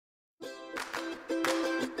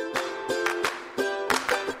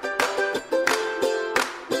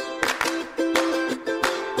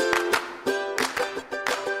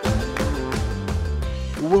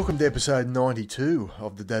Welcome to episode 92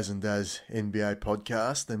 of the Daz And Dazz NBA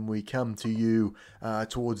podcast, and we come to you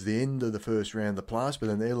towards the end of the first round of the playoffs, but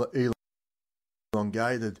an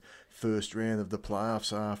elongated first round of the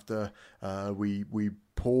playoffs after we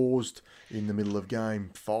paused in the middle of Game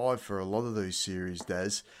 5 for a lot of these series,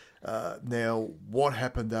 Daz. Now, what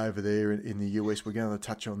happened over there in the US, we're going to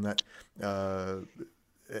touch on that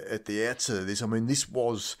at the outset of this. I mean,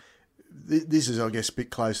 this is, I guess, a bit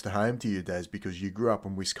close to home to you, Daz, because you grew up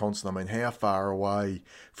in Wisconsin. I mean, how far away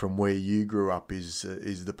from where you grew up is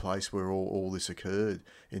the place where all this occurred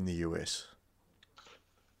in the US?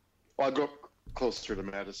 Well, I grew up closer to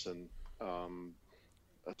Madison,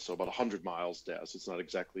 so about 100 miles, Daz. It's not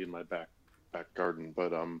exactly in my back garden,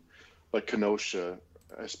 but like Kenosha,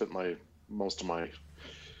 I spent most of my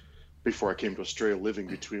before I came to Australia, living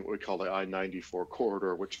between what we call the I-94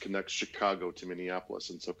 corridor, which connects Chicago to Minneapolis.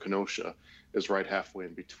 And so Kenosha is right halfway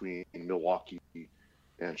in between Milwaukee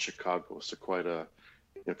and Chicago. So quite a,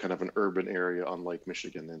 kind of an urban area on Lake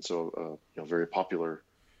Michigan. And so, very popular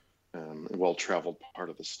and well-traveled part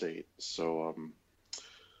of the state. So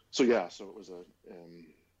it was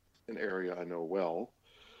an area I know well.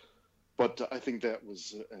 But I think that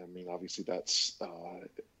was, obviously that's a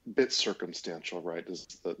bit circumstantial, right? Is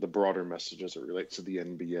the broader message as it relates to the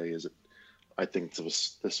NBA is I think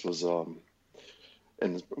this was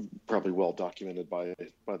and probably well documented by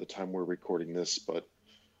the time we're recording this, but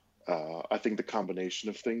I think the combination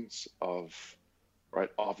of things of, right,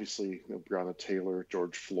 obviously, Breonna Taylor,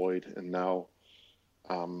 George Floyd, and now,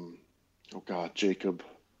 Jacob.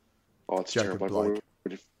 Oh, it's Jacob terrible.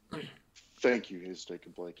 Blake. Thank you, he's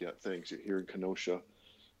Steak Blake. Yeah, thanks. Here in Kenosha,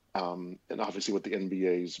 and obviously what the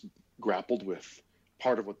NBA's grappled with,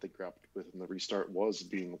 part of what they grappled with in the restart was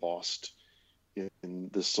being lost in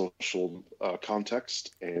this social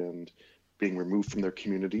context and being removed from their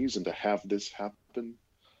communities, and to have this happen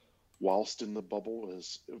whilst in the bubble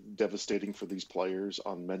is devastating for these players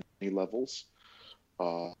on many levels.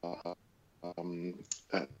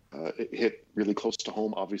 It hit really close to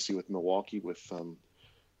home, obviously, with Milwaukee, with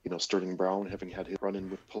Sterling Brown having had his run-in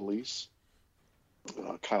with police.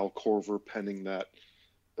 Kyle Korver penning that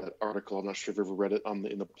article. I'm not sure if you've ever read it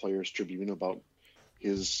in the Players Tribune about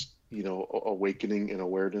his, awakening and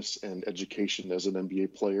awareness and education as an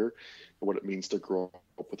NBA player and what it means to grow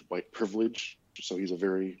up with white privilege. So he's a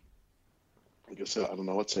very, let's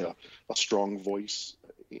say a strong voice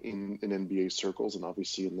in NBA circles, and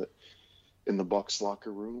obviously in the Bucks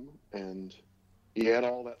locker room. And he had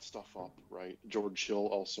all that stuff up, right? George Hill,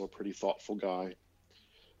 also a pretty thoughtful guy.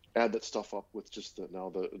 Add that stuff up with just the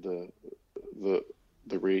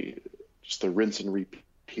rinse and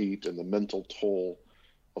repeat and the mental toll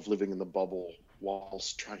of living in the bubble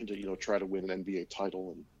whilst trying to win an NBA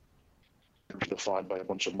title and be defied by a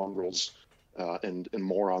bunch of mongrels and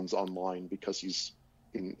morons online because he's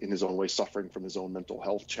in his own way suffering from his own mental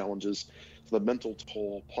health challenges. So the mental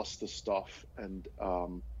toll plus the stuff and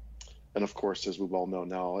of course, as we well know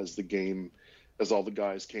now, as all the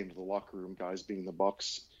guys came to the locker room, guys being the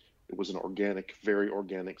Bucks, it was an very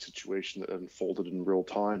organic situation that unfolded in real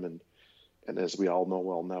time. And as we all know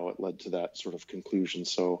well now, it led to that sort of conclusion.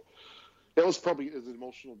 So it was probably an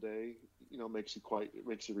emotional day, makes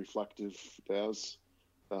you reflective, Daz.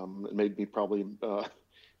 It made me probably,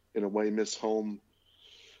 in a way, miss home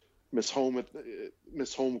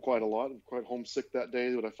quite a lot. I'm quite homesick that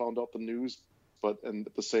day when I found out the news. And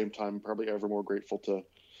at the same time, probably ever more grateful to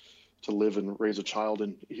live and raise a child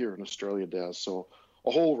here in Australia, Daz. So a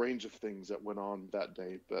whole range of things that went on that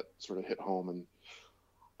day that sort of hit home.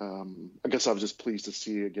 And I guess I was just pleased to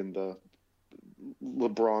see, again, the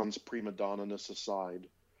LeBron's prima donna-ness aside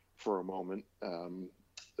for a moment,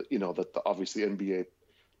 that obviously NBA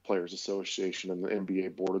Players Association and the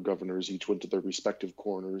NBA Board of Governors each went to their respective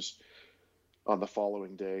corners on the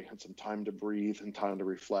following day, had some time to breathe and time to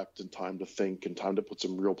reflect and time to think and time to put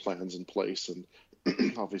some real plans in place, and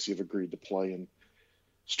obviously have agreed to play and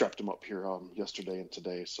strapped them up here yesterday and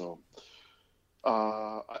today. So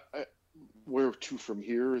where to from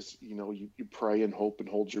here is, you pray and hope and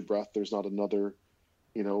hold your breath. There's not another,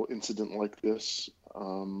 incident like this.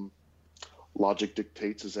 Logic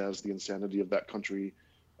dictates as the insanity of that country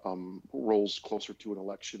rolls closer to an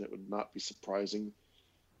election, it would not be surprising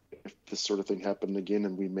if this sort of thing happened again,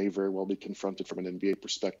 and we may very well be confronted from an NBA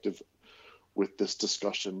perspective with this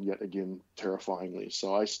discussion yet again, terrifyingly.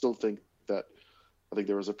 So I still think there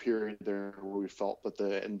was a period there where we felt that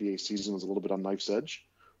the NBA season was a little bit on knife's edge,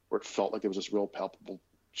 where it felt like there was this real palpable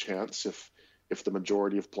chance if the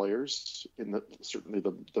majority of players, certainly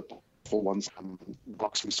the full ones,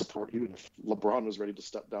 Bucks, we support you. And if LeBron was ready to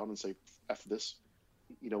step down and say, F this,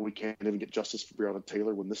 we can't even get justice for Breonna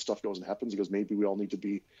Taylor when this stuff goes and happens. He goes, maybe we all need to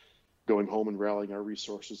be going home and rallying our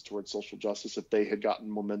resources towards social justice. If they had gotten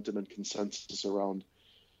momentum and consensus around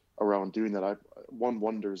doing that, one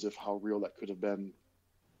wonders if how real that could have been.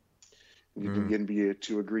 The NBA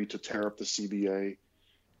to agree to tear up the CBA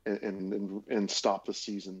and stop the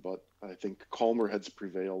season, but I think calmer heads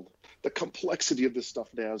prevailed. The complexity of this stuff,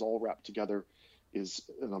 Daz, all wrapped together is,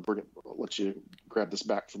 and I'll let you grab this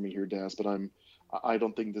back from me here, Daz, but I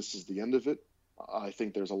don't think this is the end of it. I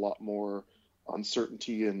think there's a lot more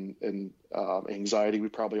uncertainty and anxiety we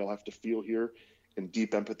probably all have to feel here, and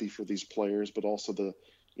deep empathy for these players, but also the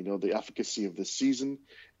efficacy of this season,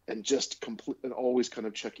 and just and always kind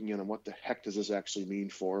of checking in on what the heck does this actually mean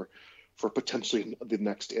for potentially the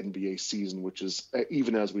next NBA season, which is,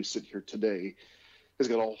 even as we sit here today, has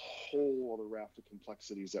got a whole other raft of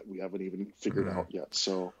complexities that we haven't even figured out yet.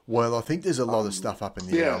 So, well, I think there's a lot of stuff up in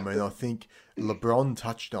the air. I mean, I think LeBron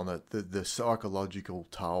touched on it, the psychological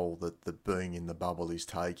toll that the being in the bubble is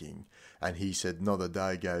taking. And he said not a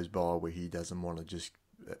day goes by where he doesn't want to just,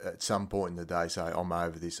 at some point in the day, say, I'm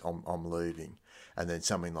over this, I'm leaving. And then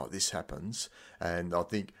something like this happens. And I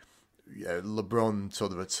think LeBron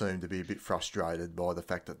sort of it seemed to be a bit frustrated by the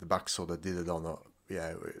fact that the Bucks sort of did it on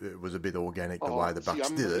it was a bit organic the way the Bucks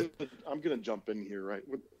did it. I'm going to jump in here, right?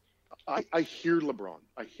 I hear LeBron.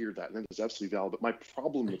 I hear that, and it's absolutely valid. But my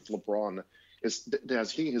problem with LeBron is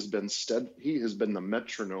that he has been the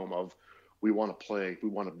metronome of, we want to play, we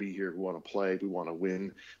want to be here, we want to play, we want to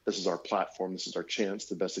win. This is our platform. This is our chance.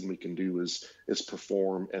 The best thing we can do is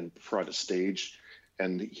perform and provide a stage.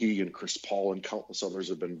 And he and Chris Paul and countless others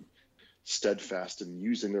have been steadfast in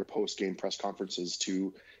using their post-game press conferences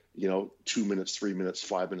to, 2 minutes, 3 minutes,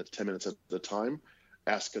 5 minutes, 10 minutes at a time,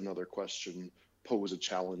 ask another question, pose a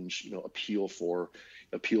challenge, appeal for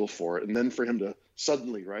it. And then for him to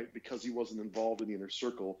suddenly, right, because he wasn't involved in the inner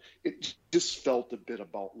circle, it just felt a bit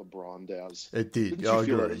about LeBron, Daz. It did. I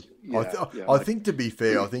agree. I think, to be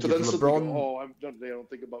fair, I think if LeBron... I'm done today, I don't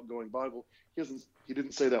think about going Bible. He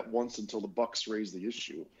didn't say that once until the Bucks raised the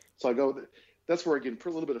issue. So I go... That's where, again,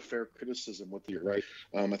 put a little bit of fair criticism with you, right?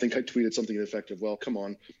 I think I tweeted something effective. Well, come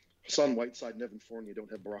on, Hassan Whiteside and Evan Fournier don't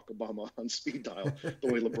have Barack Obama on speed dial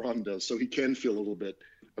the way LeBron does, so he can feel a little bit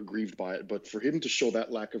aggrieved by it. But for him to show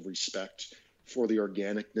that lack of respect for the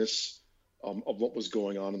organicness of what was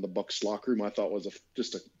going on in the Bucks locker room, I thought was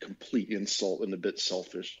just a complete insult and a bit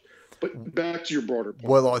selfish. But back to your broader point.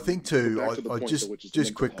 Well, I think too. I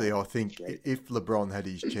just quickly, health, I think right? If LeBron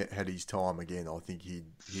had his time again, I think he'd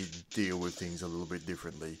deal with things a little bit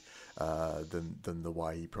differently than the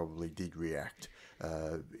way he probably did react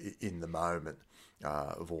in the moment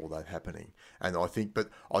of all that happening. And I think that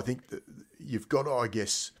you've got to, I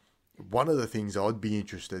guess, one of the things I'd be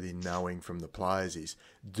interested in knowing from the players is,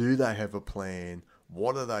 do they have a plan?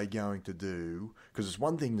 What are they going to do? Because it's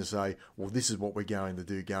one thing to say, well, this is what we're going to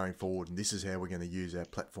do going forward, and this is how we're going to use our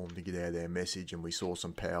platform to get out our message. And we saw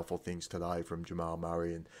some powerful things today from Jamal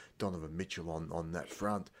Murray and Donovan Mitchell on that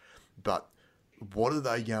front. But what are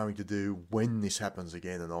they going to do when this happens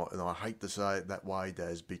again? And I hate to say it that way,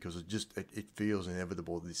 Daz, because it feels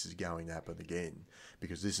inevitable this is going to happen again,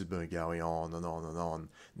 because this has been going on and on and on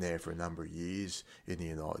now for a number of years in the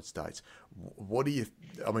United States. What do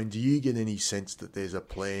you get any sense that there's a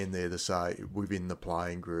plan there to say within the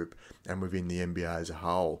playing group and within the NBA as a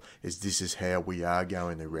whole, this is how we are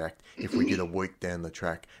going to react if we get a week down the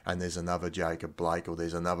track and there's another Jacob Blake, or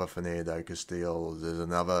there's another Fernando Castillo, or there's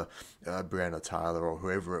another Breonna Taylor, or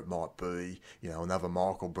whoever it might be, another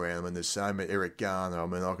Michael Brown. I mean, there's so many, Eric Garner. I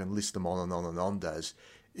mean, I can list them on and on and on, Daz.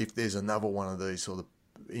 If there's another one of these sort of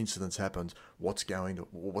incidents happens, what's going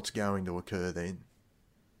to occur then?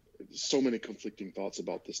 So many conflicting thoughts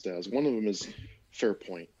about this, Daz. One of them is fair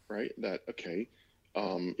point, right? That, okay,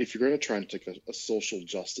 if you're going to try and take a social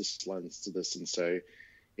justice lens to this and say,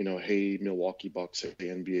 hey, Milwaukee Bucks, hey,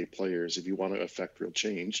 NBA players, if you want to affect real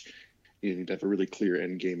change, you need to have a really clear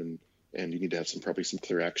end game, and you need to have probably some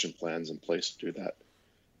clear action plans in place to do that.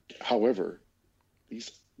 However,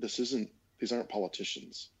 these aren't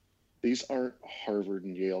politicians. These aren't Harvard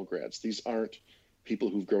and Yale grads. These aren't people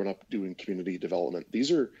who've grown up doing community development.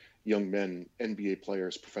 These are young men, NBA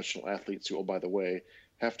players, professional athletes who, oh, by the way,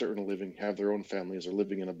 have to earn a living, have their own families, are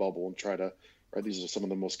living in a bubble, and right? These are some of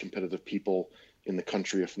the most competitive people in the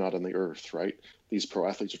country, if not on the earth, right? These pro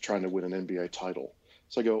athletes are trying to win an NBA title.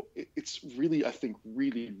 So I go, it's really, I think,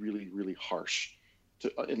 really, really, really harsh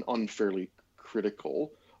and unfairly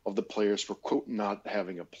critical of the players for, quote, not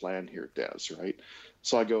having a plan here, Daz, right?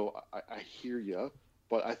 So I go, I hear you,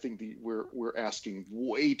 but I think we're asking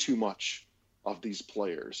way too much of these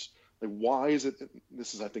players Like, why is it?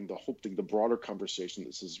 This is, I think, the hope thing, the broader conversation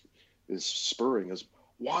this is spurring is,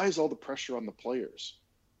 why is all the pressure on the players?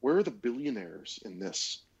 Where are the billionaires in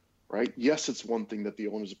this? Right? Yes, it's one thing that the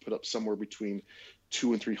owners have put up somewhere between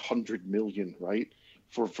 200 and 300 million, right,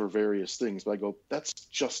 for various things. But I go, that's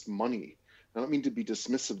just money. I don't mean to be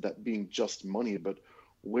dismissive of that being just money, but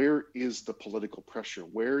where is the political pressure?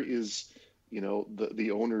 Where is,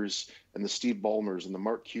 the owners and the Steve Ballmers and the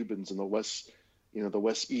Mark Cubans and the Wes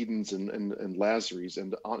Edens and Lazaries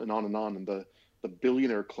and on and on and on, and the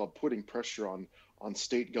billionaire club putting pressure on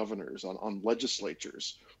state governors, on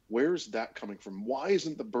legislatures? Where's that coming from? Why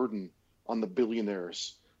isn't the burden on the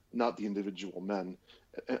billionaires, not the individual men?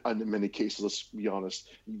 And in many cases, let's be honest,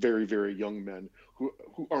 very, very young men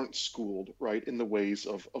who aren't schooled, right, in the ways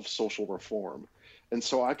of social reform. And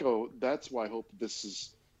so I go, that's why I hope this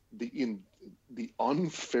is the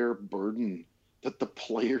unfair burden that the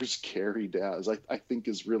players carry, Daz, I think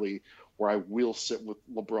is really where I will sit with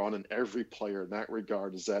LeBron and every player in that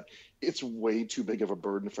regard, is that it's way too big of a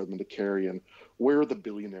burden for them to carry. And where are the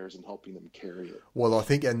billionaires in helping them carry it? Well, I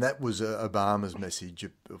think, and that was Obama's message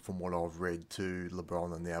from what I've read to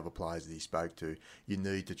LeBron and the other players that he spoke to. You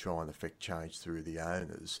need to try and affect change through the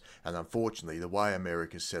owners. And unfortunately, the way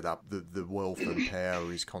America's set up, the wealth and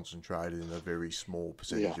power is concentrated in a very small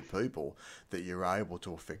percentage of people, that you're able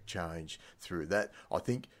to affect change through that. I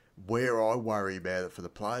think where I worry about it for the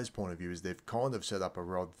players' point of view is they've kind of set up a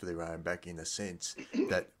rod for their own back, in a sense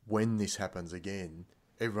that when this happens again,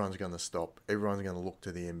 everyone's going to stop. Everyone's going to look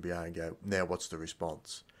to the NBA and go, now what's the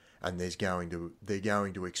response? And they're going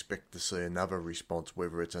to expect to see another response,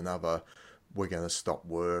 whether it's another, we're going to stop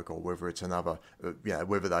work, or whether it's another,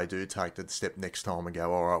 whether they do take the step next time and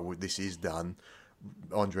go, all right, well, this is done.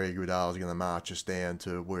 Andre Iguodala is going to march us down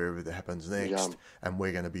to wherever it happens next, and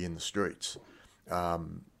we're going to be in the streets.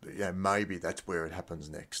 Maybe that's where it happens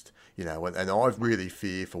next. And I really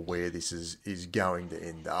fear for where this is going to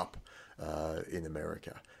end up in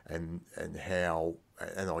America, and how,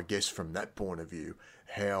 and I guess from that point of view,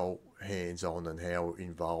 how hands-on and how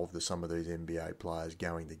involved are some of these NBA players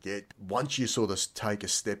going to get once you sort of take a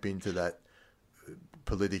step into that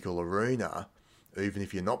political arena, even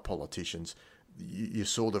if you're not politicians. You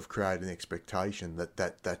sort of create an expectation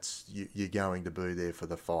that's you're going to be there for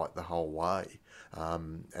the fight the whole way,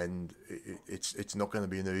 and it's not going to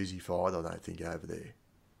be an easy fight, I don't think, over there.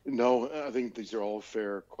 No, I think these are all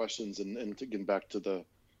fair questions, and to get back to the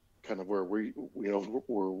kind of where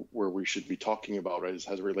where we should be talking about, right, as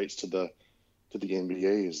it relates to the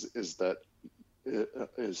NBA is the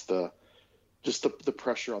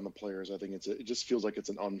pressure on the players. I think it just feels like it's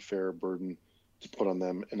an unfair burden to put on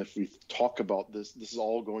them. And if we talk about this is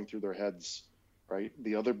all going through their heads, right?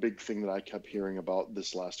 The other big thing that I kept hearing about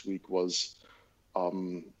this last week was,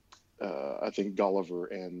 I think Gulliver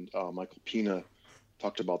and Michael Pina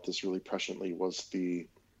talked about this really presciently, was the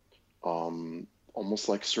almost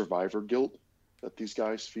like survivor guilt that these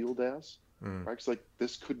guys feel, Daz, right? It's like,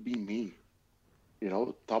 this could be me,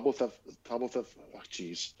 Tabotha,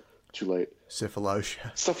 geez, too late.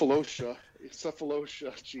 Cephalosha.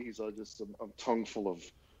 Geez, I'm tongue full of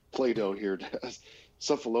Play-Doh here.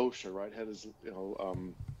 Cephalosha, right? Had his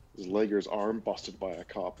leg or his arm busted by a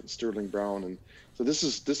cop, and Sterling Brown, and so this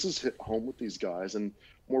is hit home with these guys, and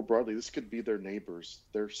more broadly, this could be their neighbors,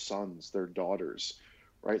 their sons, their daughters,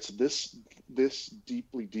 right? So this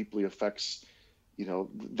deeply affects,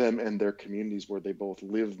 them and their communities where they both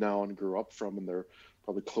live now and grew up from, and they're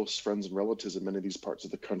probably close friends and relatives in many of these parts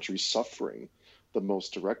of the country suffering the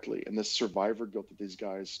most directly. And this survivor guilt that these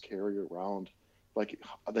guys carry around, like,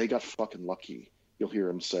 they got fucking lucky. You'll hear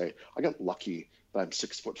him say, I got lucky that I'm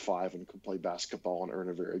 6'5" and can play basketball and earn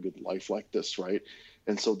a very good life like this, right?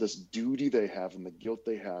 And so this duty they have and the guilt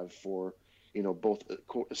they have for, both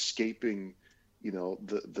quote, escaping, a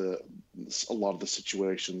lot of the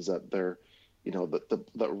situations that they're,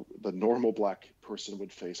 the normal black person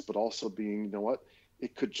would face, but also being,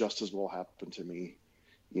 it could just as well happen to me,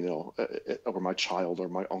 or my child or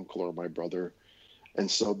my uncle or my brother. And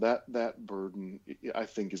so that burden, I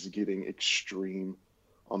think, is getting extreme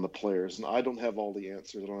on the players. And I don't have all the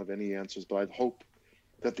answers. I don't have any answers, but I hope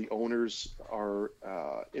that the owners are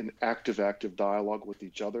in active dialogue with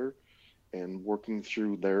each other and working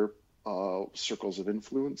through their circles of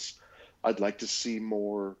influence. I'd like to see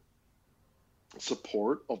more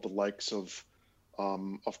support of the likes of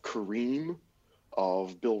Kareem,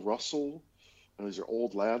 of Bill Russell, and these are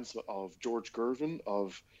old lads, of George Gervin,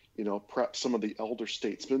 of perhaps some of the elder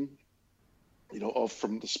statesmen,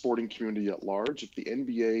 from the sporting community at large. If the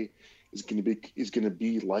NBA is going to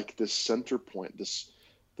be like this center point, this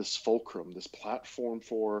fulcrum, this platform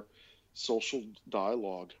for social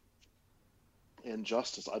dialogue, and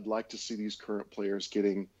justice. I'd like to see these current players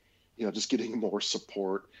getting, just getting more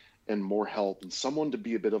support and more help, and someone to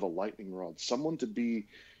be a bit of a lightning rod, someone to be,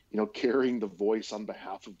 carrying the voice on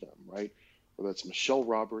behalf of them, right? Whether it's Michelle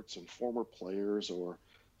Roberts and former players or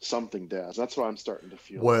something, Daz. That's what I'm starting to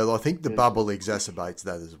feel. Well, I think the bubble exacerbates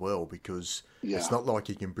that as well, because Yeah. it's not like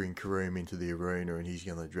you can bring Kareem into the arena and he's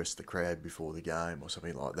going to address the crowd before the game or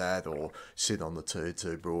something like that, or sit on the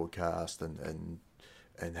 2-2 broadcast and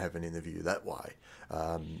have an interview that way.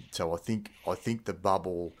 So I think the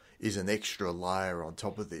bubble is an extra layer on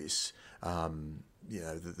top of this.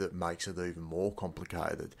 That makes it even more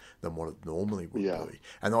complicated than what it normally would be.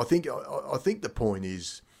 And I think the point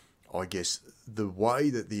is, I guess, the way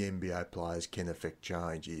that the NBA players can affect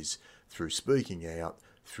change is through speaking out,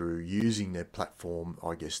 through using their platform,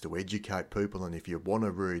 I guess, to educate people. And if you want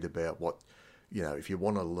to read about if you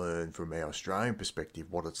want to learn from our Australian perspective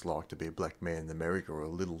what it's like to be a black man in America, or a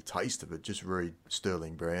little taste of it, just read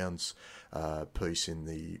Sterling Brown's piece in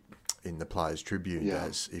the Players Tribune,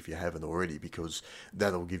 Daz, if you haven't already, because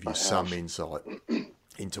that'll give you some insight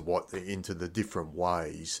into the different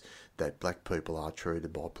ways that black people are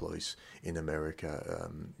treated by police in America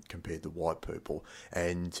compared to white people,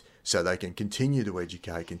 and so they can continue to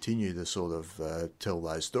educate, continue to sort of tell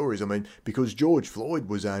those stories. I mean, because George Floyd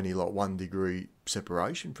was only like 1 degree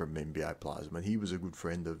separation from NBA players. I mean, he was a good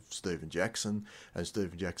friend of Stephen Jackson, and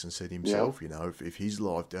Stephen Jackson said himself, if his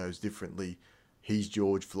life goes differently, he's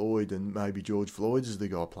George Floyd, and maybe George Floyd is the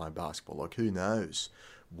guy playing basketball. Like, who knows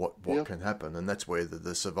what can happen? And that's where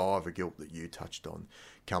the survivor guilt that you touched on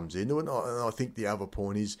comes into it. And I think the other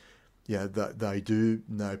point is, that they do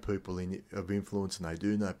know people of influence, and they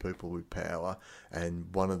do know people with power.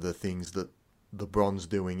 And one of the things that LeBron's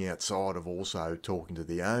doing outside of also talking to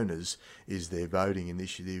the owners is their voting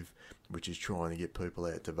initiative, which is trying to get people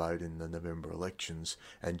out to vote in the November elections.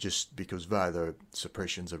 And just because voter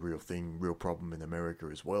suppression's a real thing, real problem in America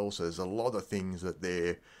as well. So there's a lot of things that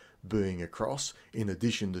they're being across, in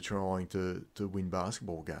addition to trying to win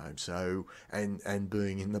basketball games. So, and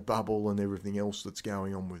being in the bubble and everything else that's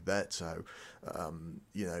going on with that. So,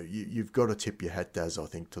 you've got to tip your hat, Daz, I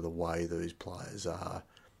think, to the way these players are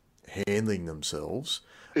handling themselves.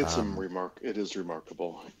 It is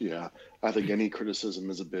remarkable. Yeah. I think any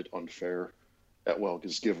criticism is a bit unfair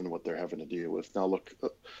just given what they're having to deal with. Now, look,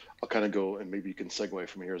 I'll kind of go, and maybe you can segue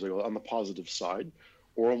from here as I go. On the positive side,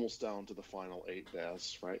 we're almost down to the final 8,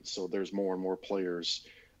 Daz, right? So there's more and more players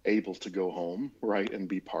able to go home, right, and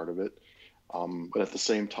be part of it. But at the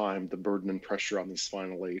same time, the burden and pressure on these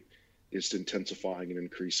final 8 is intensifying and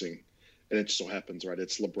increasing. And it just so happens, right,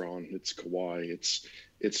 it's LeBron, it's Kawhi, it's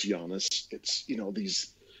Giannis, it's,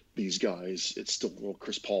 these guys. It's still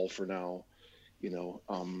Chris Paul for now,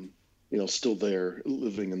 still there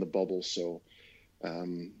living in the bubble. So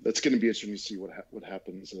that's going to be interesting to see what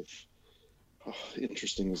happens if.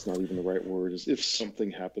 Interesting is not even the right word. Is if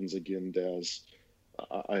something happens again, Daz,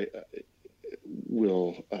 I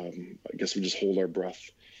guess we just hold our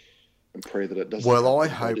breath and pray that it doesn't. Well, I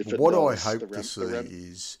hope to see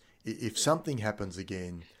is if something happens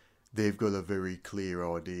again, they've got a very clear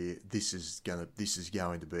idea. This is going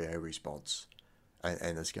to be our response,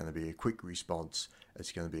 and it's going to be a quick response.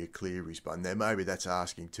 It's going to be a clear response. Now, maybe that's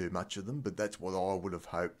asking too much of them, but that's what I would have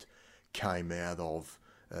hoped came out of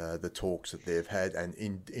the talks that they've had, and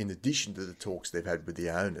in addition to the talks they've had with the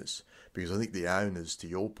owners, because I think the owners, to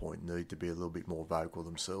your point, need to be a little bit more vocal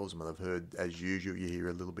themselves. I mean, I've heard, as usual, you hear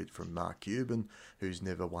a little bit from Mark Cuban, who's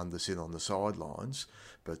never one to sit on the sidelines,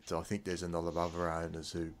 but I think there's a lot of other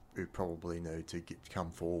owners who probably need to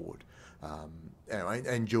come forward. Anyway,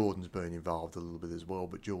 and Jordan's been involved a little bit as well,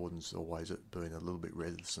 but Jordan's always been a little bit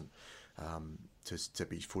reticent to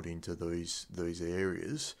be put into these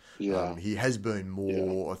areas. Yeah. He has been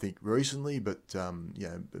more, I think, recently, but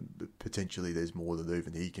potentially there's more that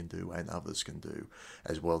even he can do and others can do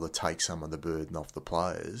as well to take some of the burden off the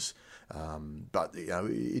players. But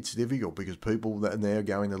it's difficult because people that are now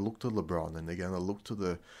going to look to LeBron, and they're going to look to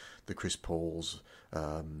the Chris Pauls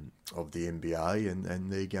of the NBA,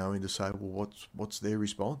 and they're going to say, well, what's their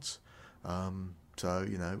response? So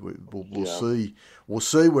we'll see. We'll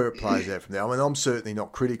see where it plays out from there. I mean, I'm certainly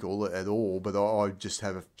not critical at all, but I just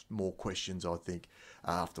have more questions, I think,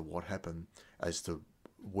 after what happened as to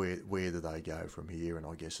where do they go from here. And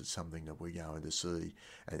I guess it's something that we're going to see.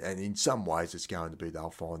 And in some ways, it's going to be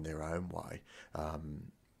they'll find their own way,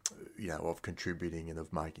 of contributing and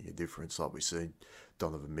of making a difference. Like we see,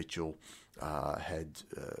 Donovan Mitchell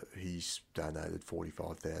he's donated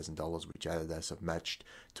 $45,000, which Adidas have matched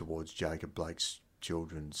towards Jacob Blake's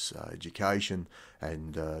children's education,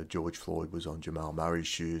 and George Floyd was on Jamal Murray's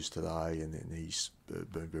shoes today, and he's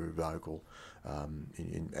been very vocal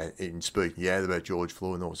in speaking out about George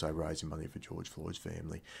Floyd and also raising money for George Floyd's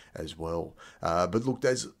family as well. But look,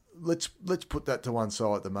 let's put that to one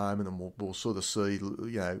side at the moment, and we'll sort of see.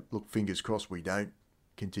 Look, fingers crossed we don't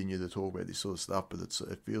continue to talk about this sort of stuff, but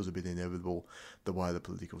it feels a bit inevitable the way the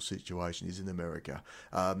political situation is in America.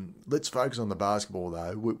 Let's focus on the basketball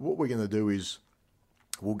though. What we're going to do is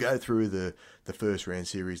we'll go through the first round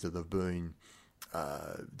series that have been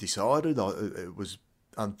decided. It was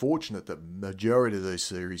unfortunate that majority of those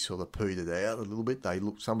series sort of petered out a little bit.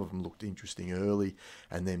 Some of them looked interesting early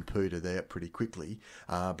and then petered out pretty quickly.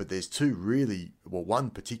 But there's two really,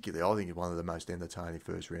 one particularly, I think is one of the most entertaining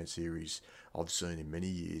first round series I've seen in many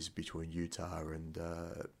years between Utah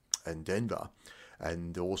and Denver.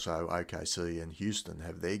 And also OKC and Houston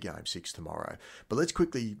have their game 6 tomorrow. But let's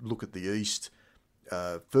quickly look at the East.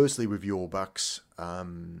 Firstly, with your Bucks,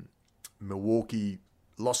 Milwaukee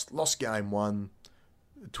lost game 1.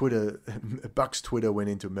 Bucks Twitter went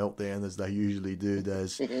into meltdown as they usually do,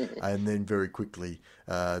 Daz, and then very quickly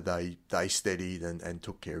they steadied and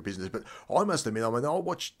took care of business. But I must admit, I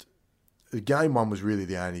watched game 1 was really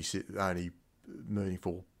the only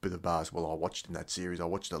meaningful bit of basketball I watched in that series. I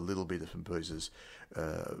watched a little bit of some pieces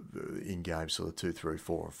in games sort of 2, 3,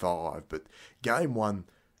 4, and 5, but game 1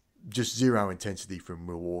 just zero intensity from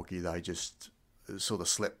Milwaukee. They just sort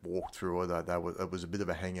of walked through it. It was a bit of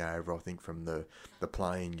a hangover, I think, from the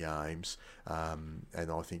playing games. And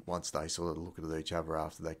I think once they sort of looked at each other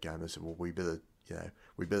after that game, they said, well, we better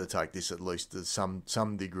take this at least to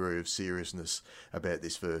some degree of seriousness about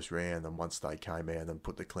this first round. And once they came out and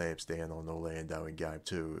put the clamps down on Orlando in game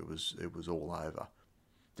 2, it was all over.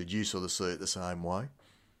 Did you sort of see it the same way?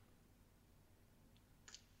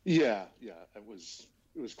 Yeah, it was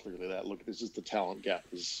clearly that. Look, this is the talent gap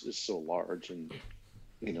is so large, and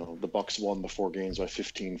the Bucks won the 4 games by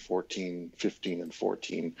 15, 14, 15, and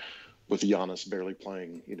 14, with Giannis barely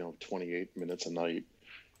playing 28 minutes a night,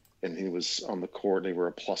 and he was on the court. They were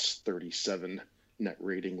a plus 37 net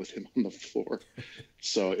rating with him on the floor,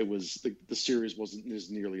 so it was the series wasn't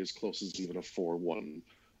nearly as close as even a 4-1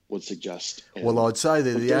 would suggest. And, well, I'd say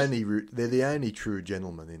they're the only true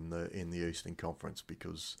gentlemen in the Eastern Conference,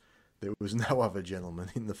 because there was no other gentleman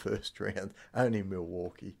in the first round, only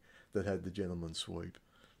Milwaukee, that had the gentleman's sweep.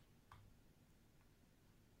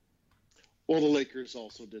 Well, the Lakers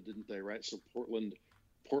also didn't they? Right. So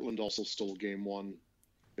Portland also stole game 1.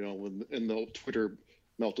 And the Twitter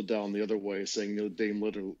melted down the other way, saying Dame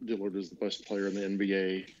Lillard is the best player in the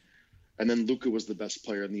NBA, and then Luka was the best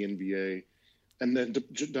player in the NBA, and then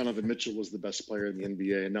Donovan Mitchell was the best player in the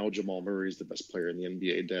NBA, and now Jamal Murray is the best player in the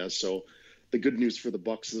NBA. Daz. So the good news for the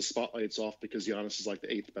Bucks is the spotlight's off, because Giannis is like the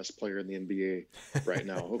 8th best player in the NBA right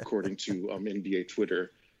now, according to NBA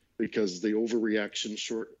Twitter, because the overreaction,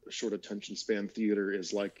 short attention span theater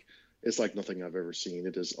is like nothing I've ever seen.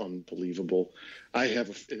 It is unbelievable.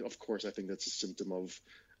 Of course, I think that's a symptom of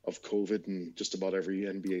COVID, and just about every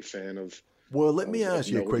NBA fan of. Well, let me ask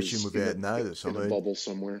you a question without notice. In a bubble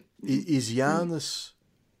somewhere. Is Giannis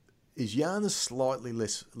slightly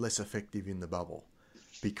less effective in the bubble?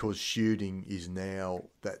 Because shooting is now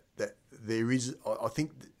that there is, I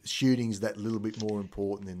think shooting's that little bit more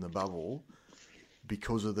important in the bubble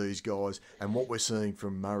because of these guys, and what we're seeing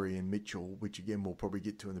from Murray and Mitchell, which again we'll probably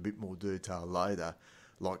get to in a bit more detail later,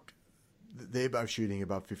 like they're both shooting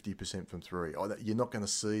above 50% from 3. You're not going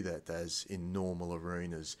to see that as in normal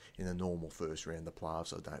arenas in a normal first round of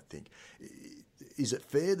playoffs, I don't think. Is it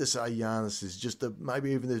fair to say Giannis is just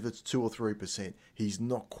maybe even if it's 2 or 3%, he's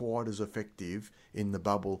not quite as effective in the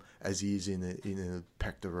bubble as he is in a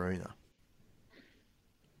packed arena?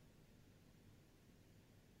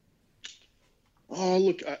 Oh,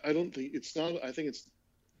 look, I don't think it's not. I think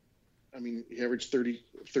he averaged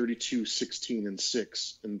 32, 16, and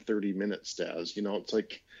 6 in 30 minutes, Daz. It's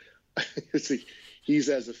like he's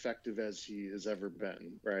as effective as he has ever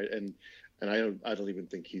been, right? And I don't even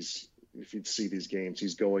think if you'd see these games,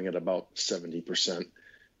 he's going at about 70%.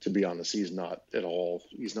 To be honest, he's not at all.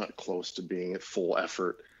 He's not close to being at full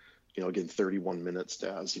effort. Again, 31 minutes,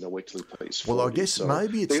 Daz. Wait till he plays 40. Well, I guess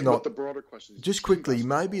maybe it's not. The broader question is just quickly.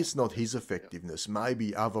 Maybe it's not his effectiveness. Yeah.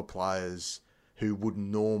 Maybe other players who wouldn't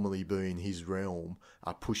normally be in his realm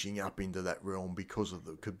are pushing up into that realm because of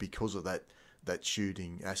that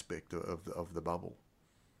shooting aspect of the bubble.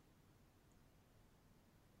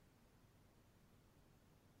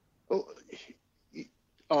 Well,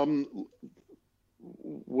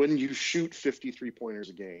 when you shoot 50 3-pointers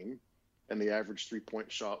a game, and the average 3-point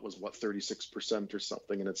shot was 36% or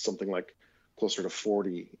something, and it's something like closer to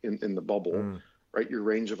 40 in the bubble. right? Your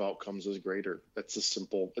range of outcomes is greater. It's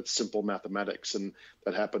simple mathematics, and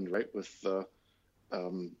that happened right with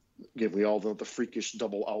we all know the freakish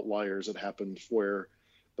double outliers that happened where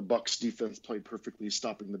the Bucks defense played perfectly,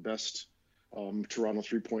 stopping the best Toronto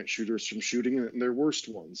 3-point shooters from shooting, and their worst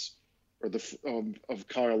ones, or of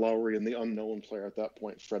Kyle Lowry and the unknown player at that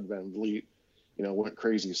point, Fred VanVleet, went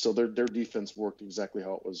crazy. So their defense worked exactly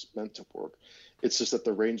how it was meant to work. It's just that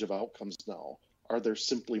the range of outcomes now, are there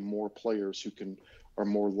simply more players who are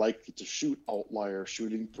more likely to shoot outlier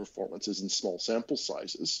shooting performances in small sample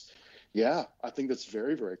sizes? Yeah, I think that's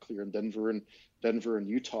very, very clear in Denver and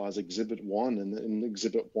Utah as Exhibit 1 and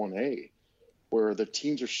Exhibit 1A, where the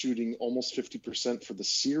teams are shooting almost 50% for the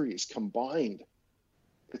series combined.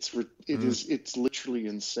 It's literally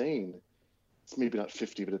insane. It's maybe not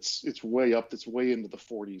 50, but it's way up. It's way into the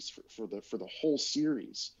 40s for the whole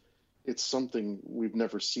series. It's something we've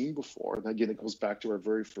never seen before. And again, it goes back to our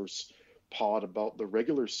very first pod about the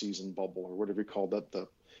regular season bubble, or whatever you call that, the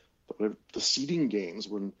seeding games,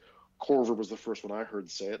 when Corver was the first one I heard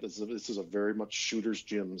say it. This is a very much shooter's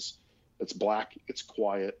gyms. It's black, it's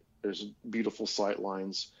quiet, there's beautiful sight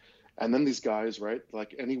lines. And then these guys, right,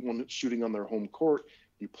 like anyone that's shooting on their home court,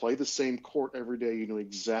 you play the same court every day. You know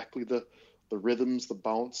exactly the rhythms, the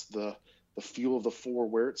bounce, the feel of the floor,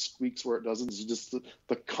 where it squeaks, where it doesn't. It's just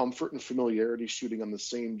the comfort and familiarity shooting on the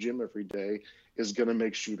same gym every day is going to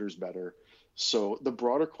make shooters better. So the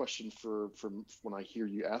broader question for when I hear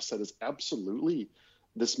you ask that is absolutely,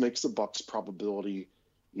 this makes the Bucks probability,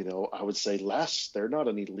 I would say less. They're not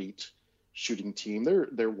an elite shooting team.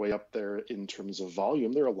 They're way up there in terms of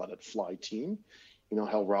volume. They're a let it fly team.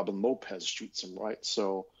 Hell, Robin Lopez shoots them, right?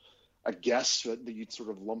 So I guess that you'd sort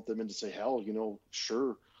of lump them in to say, hell,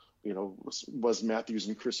 sure, Wes Matthews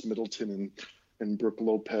and Chris Middleton and Brooke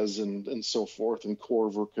Lopez and so forth, and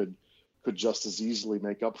Corver could just as easily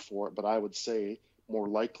make up for it. But I would say more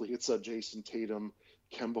likely it's a Jason Tatum,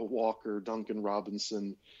 Kemba Walker, Duncan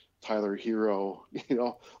Robinson, Tyler Hero.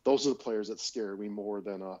 Those are the players that scare me more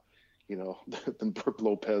than than Brooke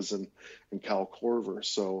Lopez and Kyle Korver.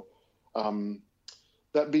 So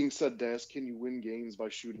that being said, Daz, can you win games by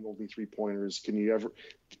shooting only 3-pointers?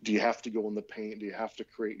 Do you have to go in the paint? Do you have to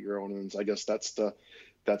create your own? And I guess that's the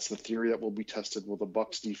theory that will be tested. Will the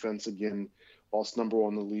Bucks defense, again, whilst number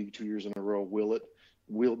 1 in the league 2 years in a row,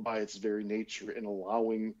 will by its very nature in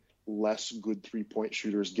allowing less good 3-point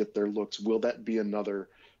shooters get their looks, will that be another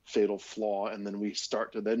fatal flaw? And then we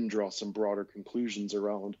start to then draw some broader conclusions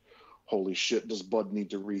around, holy shit, does Bud need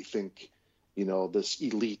to rethink, this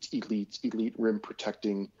elite rim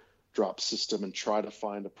protecting drop system and try to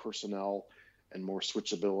find a personnel and more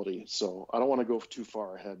switchability. So I don't want to go too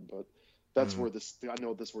far ahead, but that's where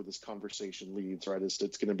this conversation leads, right? It's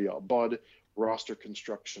going to be about Bud, roster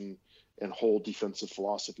construction, and whole defensive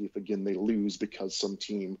philosophy. If again they lose because some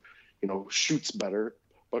team, shoots better,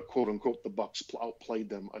 but quote unquote the Bucks outplayed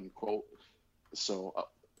them, unquote. So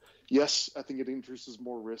yes, I think it introduces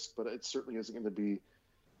more risk, but it certainly isn't going to be.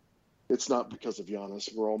 It's not because of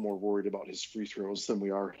Giannis. We're all more worried about his free throws than we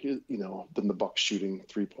are, than the Bucks shooting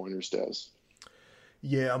 3-pointers, Daz.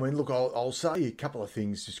 Yeah, I mean, look, I'll say a couple of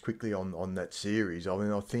things just quickly on that series. I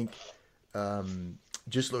mean, I think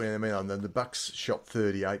just looking at the Bucks shot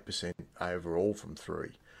 38% overall from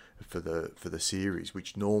three for the series,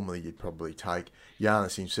 which normally you'd probably take.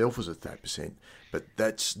 Giannis himself was at 8%, but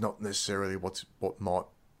that's not necessarily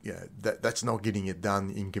that's not getting it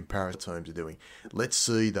done in comparison terms of doing. Let's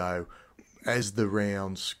see though, as the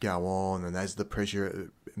rounds go on and as the pressure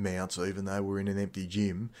mounts, even though we're in an empty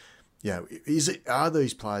gym. Are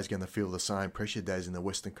these players going to feel the same pressure, Daz, in the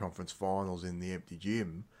Western Conference Finals in the empty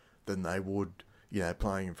gym than they would,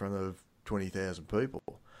 playing in front of 20,000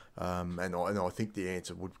 people? And I think the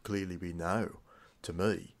answer would clearly be no to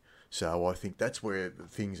me. So I think that's where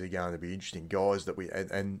things are going to be interesting. Guys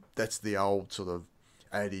and that's the old sort of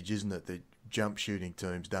adage, isn't it, that jump shooting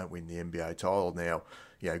teams don't win the NBA title. Now,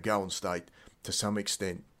 Golden State, to some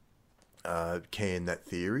extent, can that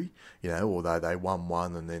theory, although they won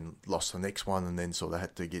one and then lost the next one and then sort of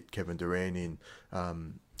had to get Kevin Durant in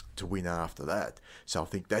to win after that. So I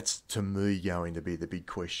think that's, to me, going to be the big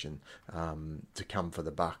question to come for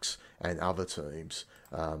the Bucks and other teams,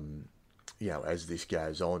 as this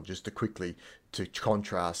goes on. Just to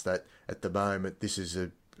contrast that, at the moment, this is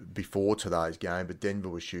before today's game, but Denver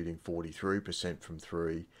was shooting 43% from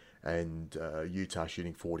three, and Utah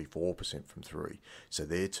shooting 44% from three. So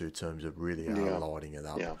their two teams are really lighting it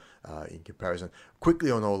up in comparison.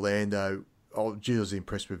 Quickly on Orlando, I was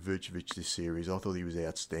impressed with Vucevic this series. I thought he was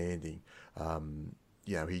outstanding.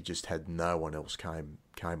 He just had no one else came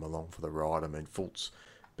along for the ride. I mean, Fultz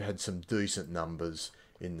had some decent numbers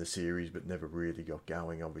in the series, but never really got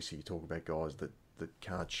going. Obviously, you talk about guys that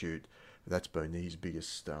can't shoot. That's been his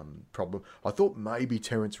biggest problem. I thought maybe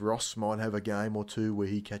Terence Ross might have a game or two where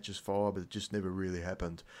he catches fire, but it just never really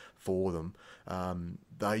happened for them.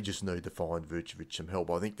 They just need to find Vucevic some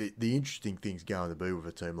help. I think the interesting thing's going to be with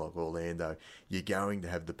a team like Orlando, you're going to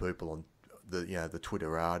have the people on the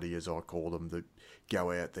Twitterati, as I call them, that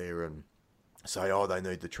go out there and say, oh, they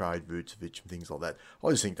need to trade Vucevic and things like that.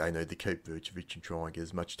 I just think they need to keep Vucevic and try and get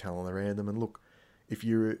as much talent around them. And look, if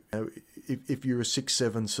you're if you're a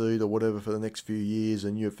 6-7 seed or whatever for the next few years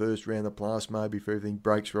and you're first round of plus, maybe if everything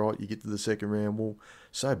breaks right, you get to the second round, well,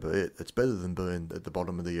 so be it. It's better than being at the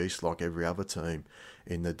bottom of the East like every other team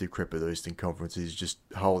in the decrepit Eastern Conference is, just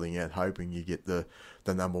holding out, hoping you get the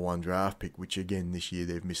number one draft pick, which again this year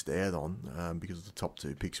they've missed out on because the top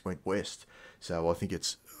two picks went west. So I think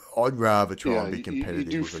I'd rather try and be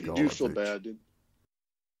competitive with a guy. You do feel bad.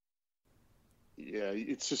 Yeah,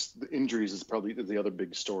 it's just the injuries is probably the other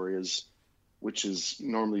big story, which is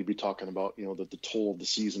normally you'd be talking about, the toll of the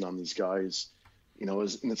season on these guys,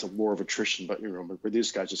 and it's a war of attrition, but where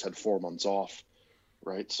these guys just had 4 months off,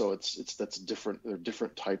 right? So that's different. There are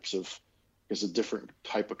different types of, there's a different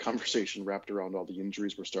type of conversation wrapped around all the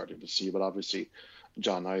injuries we're starting to see. But obviously,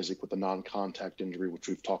 John Isaac with the non-contact injury, which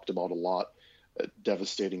we've talked about a lot, a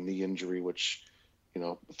devastating knee injury, which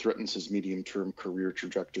threatens his medium-term career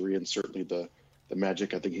trajectory, and certainly the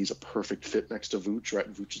Magic, I think he's a perfect fit next to Vooch,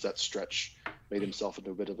 right? Vooch is that stretch, made himself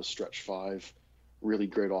into a bit of a stretch five, really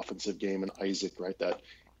great offensive game, and Isaac, right, that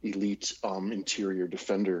elite interior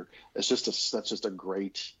defender. That's just a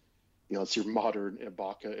great, it's your modern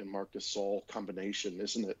Ibaka and Marc Gasol combination,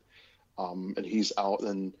 isn't it? And he's out,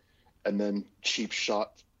 and then cheap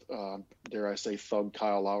shot, dare I say, thug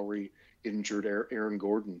Kyle Lowry injured Aaron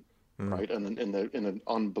Gordon. Right, and in an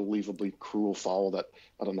unbelievably cruel foul that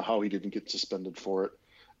I don't know how he didn't get suspended for it,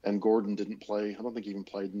 and Gordon didn't play. I don't think he even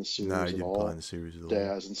played in the series at all. No, he didn't play in the series at all.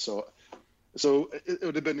 Daz, and so it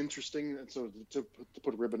would have been interesting. And so to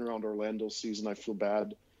put a ribbon around Orlando's season, I feel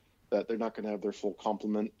bad that they're not going to have their full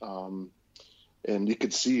complement. And you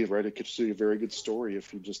could see, right, it could see a very good story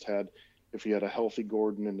if you had a healthy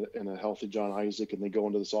Gordon and a healthy John Isaac, and they go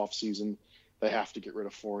into this off season. They have to get rid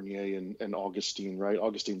of Fournier and Augustine, right?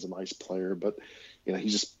 Augustine's a nice player, but he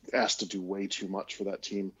just asked to do way too much for that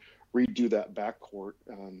team. Redo that backcourt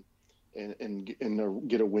and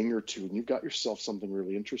get a wing or two, and you've got yourself something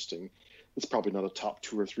really interesting. It's probably not a top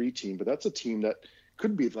 2 or 3 team, but that's a team that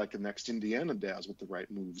could be like the next Indiana Daz with the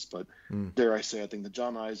right moves. But dare I say, I think that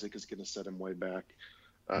John Isaac is going to set him way back,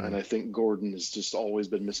 and I think Gordon has just always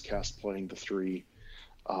been miscast playing the 3.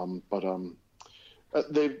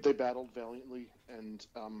 They battled valiantly, and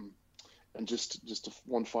just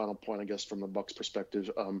one final point, I guess, from the Bucks' perspective,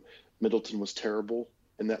 Middleton was terrible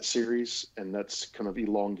in that series, and that's kind of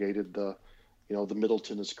elongated the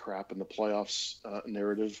Middleton is crap in the playoffs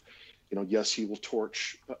narrative. Yes, he will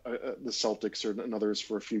torch the Celtics and others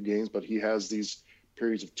for a few games, but he has these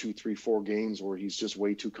periods of 2, 3, 4 games where he's just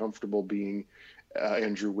way too comfortable being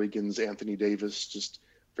Andrew Wiggins, Anthony Davis, just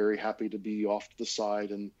very happy to be off to the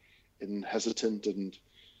side and hesitant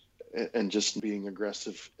and just being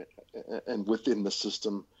aggressive and within the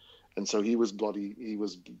system. And so he was bloody. He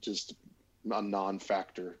was just a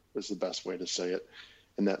non-factor was the best way to say it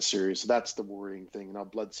in that series. So that's the worrying thing. Now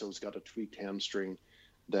Bledsoe's got a tweaked hamstring,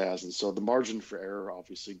 Daz. And so the margin for error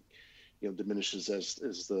obviously, diminishes as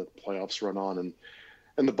the playoffs run on.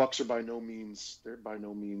 And the Bucks are by no means,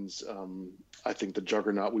 I think, the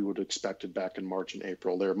juggernaut we would have expected back in March and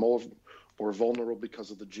April. They're more vulnerable because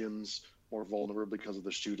of the gyms, more vulnerable because of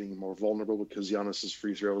the shooting, more vulnerable because Giannis's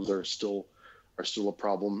free throws are still a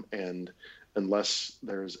problem. And unless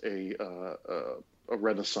there's a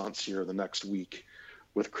renaissance here the next week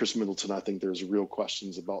with Chris Middleton, I think there's real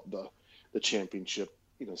questions about the championship,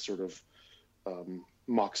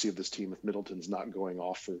 moxie of this team if Middleton's not going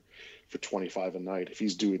off for 25 a night. If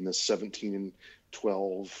he's doing this 17 and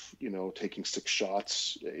 12, taking 6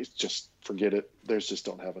 shots, it's just forget it. There's just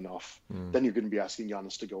don't have enough. Then you're going to be asking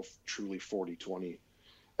Giannis to go truly 40-20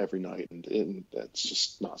 every night, and that's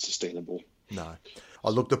just not sustainable. No.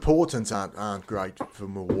 Oh, look, the Portents aren't great for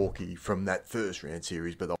Milwaukee from that first round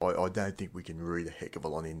series, but I don't think we can read a heck of a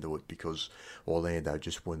lot into it because Orlando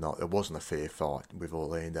just were not. It wasn't a fair fight with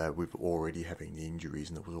Orlando. With already having the injuries,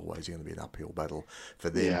 and it was always going to be an uphill battle for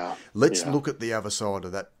them. Yeah, Let's look at the other side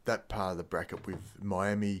of that part of the bracket with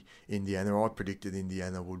Miami, Indiana. I predicted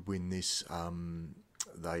Indiana would win this.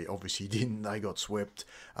 They obviously didn't. They got swept.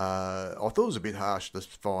 I thought it was a bit harsh to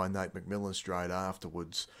fire Nate McMillan straight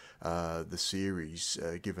afterwards, the series,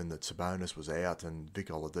 given that Sabonis was out and Vic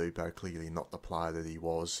Oladipo clearly not the player that he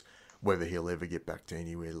was whether he'll ever get back to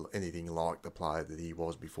anything like the player that he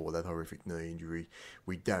was before that horrific knee injury,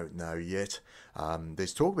 we don't know yet.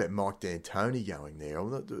 There's talk about Mike D'Antoni going there.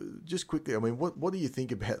 Just quickly, I mean, what do you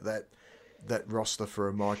think about that roster for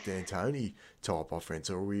a Mike D'Antoni type offense,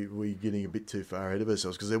 or are we getting a bit too far ahead of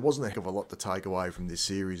ourselves? Because there wasn't a heck of a lot to take away from this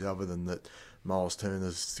series other than that Miles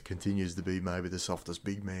Turner continues to be maybe the softest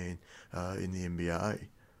big man in the NBA.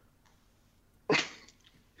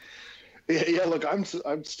 Yeah. Look, I'm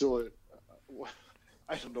still.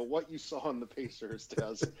 I don't know what you saw in the Pacers,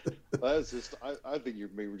 Daz. That's just. I think you're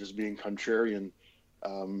maybe just being contrarian,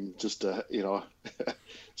 just to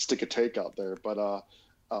stick a take out there. But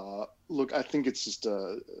look, I think it's just.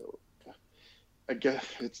 I guess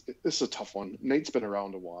it's a tough one. Nate's been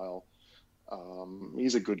around a while.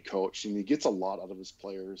 He's a good coach, and he gets a lot out of his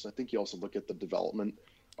players. I think you also look at the development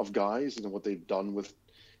of guys and what they've done with,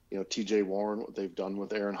 T.J. Warren, what they've done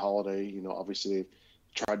with Aaron Holiday. Obviously they've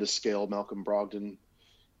tried to scale Malcolm Brogdon.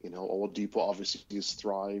 Oladipo obviously has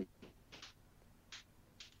thrived.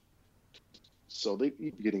 So they're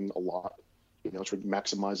getting a lot, sort of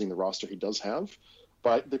maximizing the roster he does have.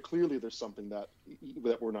 But clearly there's something that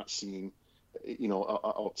we're not seeing,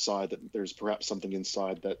 outside, that there's perhaps something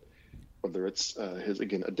inside that, whether it's his,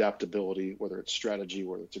 again, adaptability, whether it's strategy,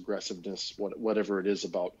 whether it's aggressiveness, whatever it is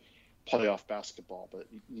about playoff basketball. But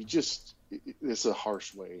it's a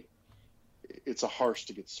harsh way. It's a harsh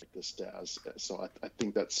to get sick this, Daz. So I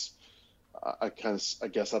think that's, I guess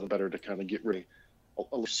I'd better to kind of get ready a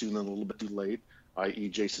little sooner than a little bit too late, i.e.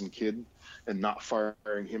 Jason Kidd, and not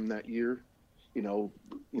firing him that year.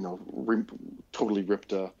 Totally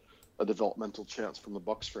ripped a developmental chance from the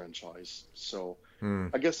Bucks franchise. So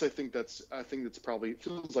I guess I think it's probably, it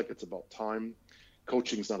feels like it's about time.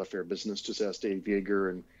 Coaching's not a fair business, just ask Dave Yeager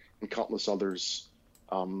and countless others.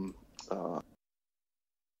 In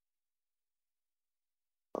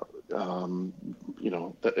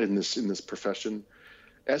this profession.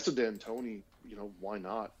 As to D'Antoni, why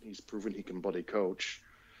not? He's proven he can buddy coach.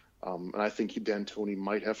 And I think D'Antoni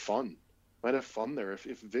might have fun there.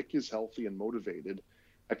 If Vic is healthy and motivated,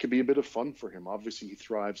 that could be a bit of fun for him. Obviously, he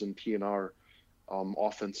thrives in PNR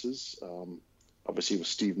offenses. Obviously, with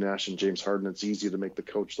Steve Nash and James Harden, it's easy to make the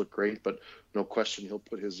coach look great, but no question he'll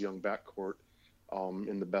put his young backcourt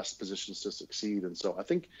in the best positions to succeed. And so I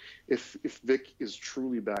think if Vic is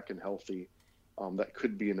truly back and healthy, that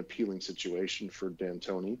could be an appealing situation for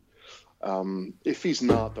D'Antoni. If he's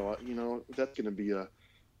not, though, that's going to be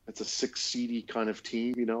it's a 6-seedy kind of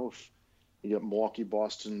team. If you got Milwaukee,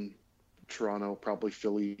 Boston, Toronto, probably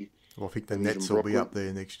Philly. Well, I think the Nets will be up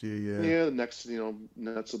there next year. Yeah, the next,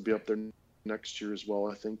 Nets will be up there next year as well.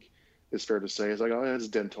 I think it's fair to say. It's like, does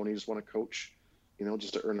D'Antoni just want to coach,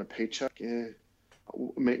 just to earn a paycheck?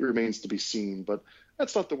 Remains to be seen, but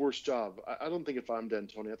that's not the worst job. I don't think if I'm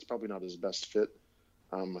D'Antoni, that's probably not his best fit.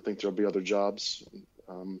 I think there'll be other jobs.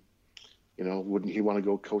 Wouldn't he want to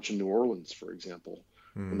go coach in New Orleans, for example?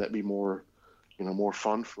 Wouldn't that be more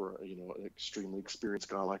fun for an extremely experienced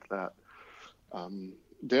guy like that?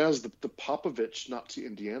 Daz, the Popovich, not to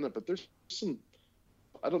Indiana, but there's some.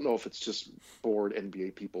 I don't know if it's just bored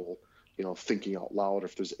NBA people, thinking out loud.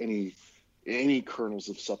 If there's any kernels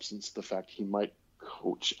of substance to the fact he might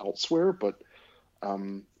coach elsewhere, but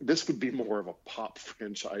this would be more of a Pop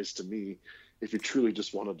franchise to me if you truly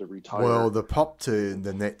just wanted to retire. Well, the Pop to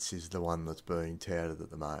the Nets is the one that's being touted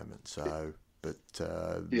at the moment. So, but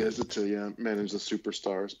is it to manage the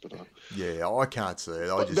superstars? But I can't see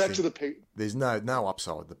it. I just think there's no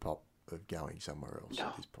upside the Pop of going somewhere else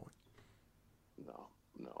at this point.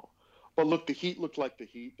 No. But look, the Heat look like the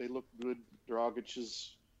Heat. They look good.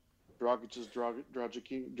 Dragicing.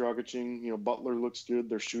 Butler looks good.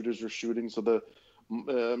 Their shooters are shooting. So the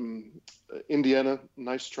Indiana,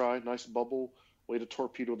 nice try, nice bubble. Way to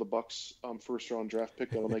torpedo the Bucks first round draft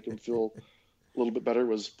pick. That'll make them feel a little bit better.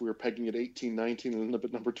 We were pegging at 18, 19, and ended up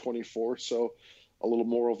at number 24. So a little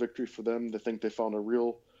moral victory for them. They think they found a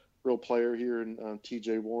real player here in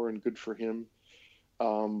T.J. Warren. Good for him.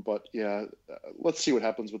 But let's see what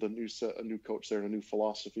happens with a new coach there and a new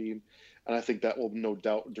philosophy. And I think that will no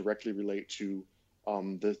doubt directly relate to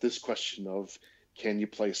this question of, can you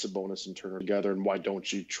play Sabonis and Turner together, and why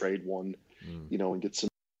don't you trade one, and get some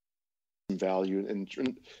value?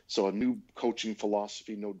 And so a new coaching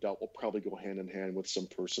philosophy, no doubt, will probably go hand in hand with some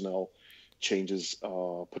personnel changes,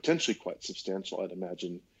 potentially quite substantial, I'd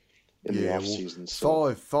imagine, in the off season.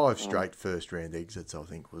 So five straight first round exits, I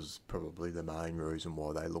think, was probably the main reason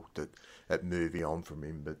why they looked at moving on from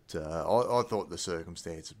him. But I thought the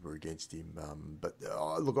circumstances were against him. But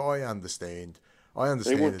look, I understand.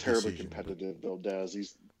 They weren't terribly competitive, though, Daz.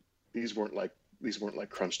 These weren't like these weren't like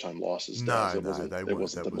crunch time losses. No, It no, wasn't. they It weren't.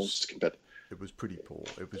 wasn't the most competitive. It was pretty poor.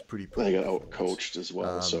 It was pretty poor. They got out performance. coached as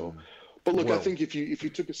well. But look, I think if you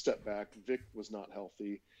took a step back, Vic was not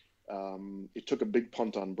healthy. It took a big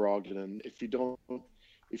punt on Brogdon, and if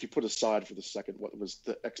you put aside for the second what was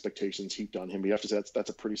the expectations heaped on him, you have to say that's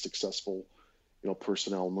a pretty successful,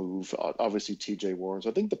 personnel move. Obviously, TJ Warren. So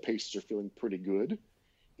I think the Pacers are feeling pretty good,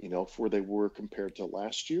 for where they were compared to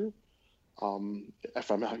last year.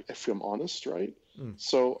 If I'm honest, right?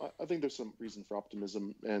 So I think there's some reason for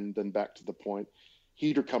optimism. And then back to the point,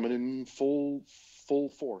 Heat are coming in full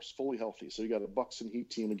force, fully healthy. So you got a Bucks and Heat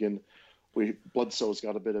team again. Bledsoe's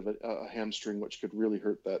got a bit of a hamstring, which could really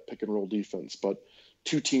hurt that pick and roll defense. But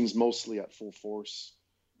two teams mostly at full force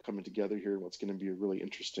coming together here in what's going to be a really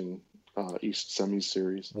interesting East Semis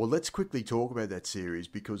series. Well, let's quickly talk about that series,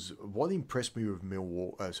 because what impressed me with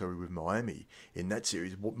Miami in that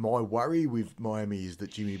series, my worry with Miami is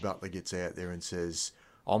that Jimmy Butler gets out there and says,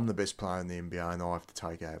 I'm the best player in the NBA and I have to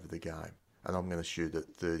take over the game and I'm going to shoot it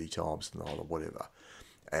 30 times tonight or whatever.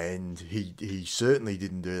 And he certainly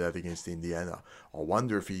didn't do that against Indiana. I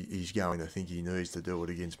wonder if he's going to think he needs to do it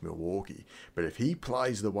against Milwaukee. But if he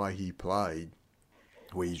plays the way he played,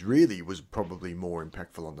 where he really was probably more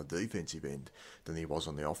impactful on the defensive end than he was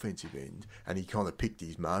on the offensive end, and he kind of picked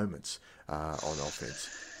his moments on offense.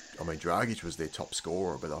 I mean, Dragic was their top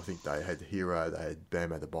scorer, but I think they had Hero, they had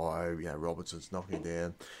Bam Adebayo, Robertson's knocking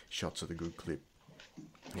down shots at a good clip,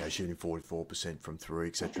 shooting 44% from three,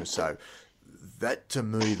 etc. So that, to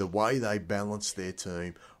me, the way they balance their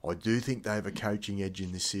team, I do think they have a coaching edge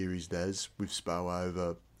in this series, Daz, with Spo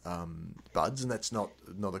over Buds, and that's not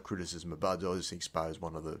a criticism of Buds. I just think Spo is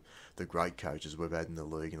one of the great coaches we've had in the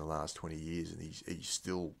league in the last 20 years, and he's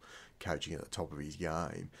still coaching at the top of his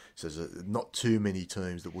game. So there's not too many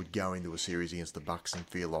teams that would go into a series against the Bucks and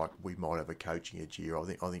feel like we might have a coaching edge here. I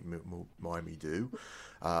think Miami do.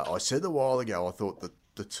 I said a while ago I thought that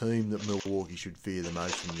the team that Milwaukee should fear the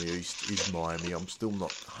most from the East is Miami. I'm still not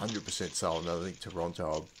 100% sold. I think Toronto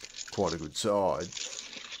are quite a good side,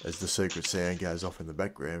 as the secret sound goes off in the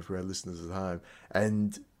background for our listeners at home.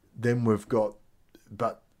 And then we've got,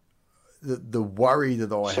 but the worry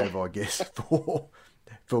that I have, I guess,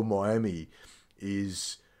 for Miami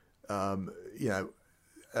is, are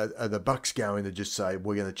the Bucks going to just say,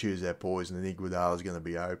 we're going to choose our poison, and Iguodala's going to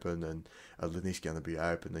be open, and Linny's going to be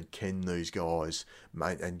open, and can these guys,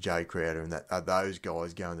 and Jay Crowder, and are those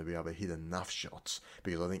guys going to be able to hit enough shots?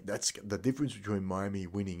 Because I think that's the difference between Miami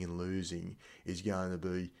winning and losing is going to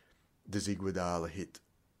be, does Iguodala hit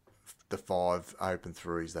the 5 open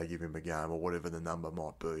threes they give him a game, or whatever the number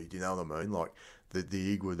might be? Do you know what I mean? Like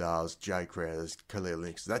the Iguodalas, Jay Crowders, Khalil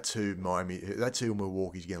Links, that's who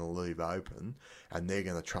Milwaukee's going to leave open, and they're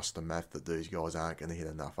going to trust the math that these guys aren't going to hit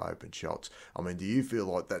enough open shots. I mean, do you feel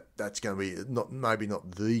like that's going to be maybe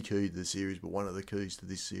not the key to the series, but one of the keys to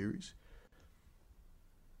this series?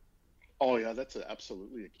 Oh yeah, that's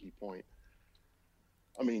absolutely a key point.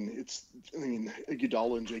 I mean,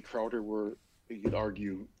 Iguodala and Jay Crowder were, you could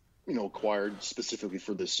argue, acquired specifically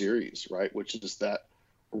for this series, right? Which is that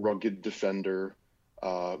rugged defender,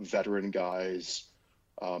 veteran guys,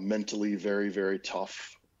 mentally very, very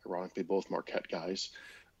tough. Ironically, both Marquette guys.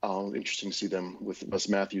 Interesting to see them with Wes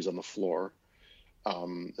Matthews on the floor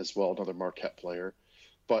as well, another Marquette player.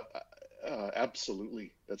 But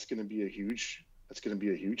absolutely, that's going to be a huge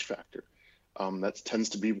factor. That tends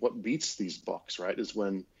to be what beats these Bucks, right? Is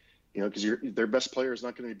when, because their best player is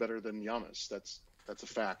not going to be better than Giannis. That's a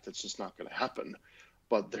fact. That's just not going to happen.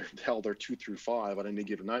 But their 2 through 5 on any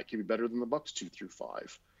given night can be better than the Bucks 2 through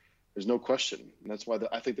 5. There's no question, and that's why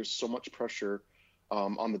I think there's so much pressure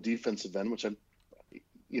on the defensive end, which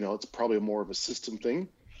it's probably more of a system thing.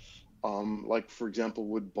 Like for example,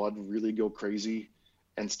 would Bud really go crazy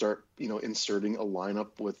and start inserting a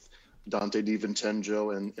lineup with Dante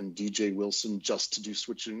DiVincenzo and DJ Wilson just to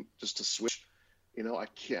switch? I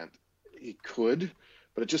can't. He could,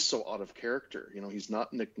 but it's just so out of character. He's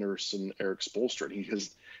not Nick Nurse and Eric Spoelstra.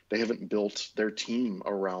 They haven't built their team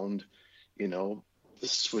around, the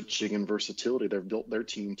switching and versatility. They've built their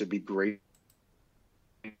team to be great,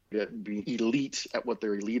 be elite at what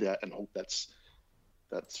they're elite at, and hope that's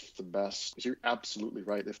the best. You're absolutely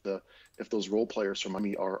right. If those role players from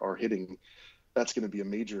Miami are hitting, that's going to be a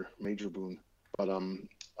major boon. But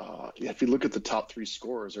if you look at the top 3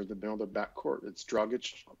 scorers, or the backcourt, it's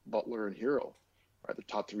Dragic, Butler, and Hero. Right, the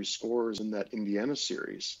top 3 scorers in that Indiana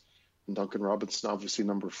series, and Duncan Robinson obviously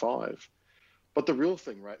number 5. But the real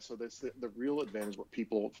thing, right? So that's the real advantage. What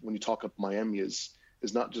people, when you talk up Miami, is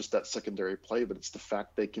not just that secondary play, but it's the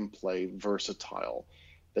fact they can play versatile.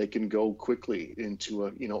 They can go quickly into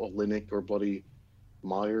a Olynyk or bloody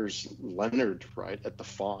Myers Leonard, right, at the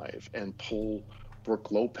 5 and pull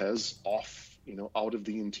Brooke Lopez off, out of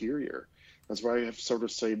the interior. That's why I have sort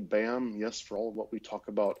of say Bam, yes, for all of what we talk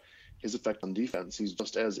about his effect on defense, he's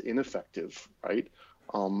just as ineffective, right,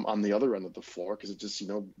 on the other end of the floor, because it just,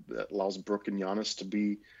 that allows Brooke and Giannis to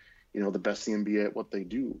be, the best in the NBA at what they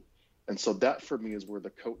do. And so that for me is where the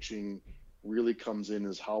coaching really comes in,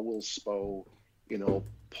 is how will Spo,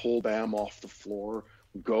 pull Bam off the floor,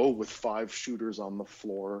 go with 5 shooters on the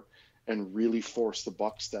floor, and really force the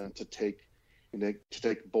Bucks then to take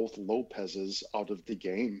both Lopez's out of the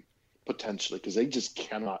game potentially, because they just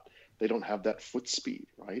cannot. They don't have that foot speed,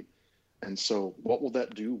 right? And so, what will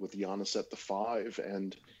that do with Giannis at the 5,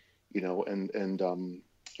 and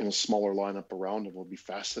in a smaller lineup around him will be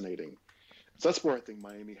fascinating. So that's where I think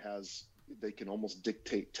Miami they can almost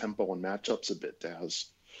dictate tempo and matchups a bit, Daz,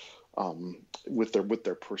 with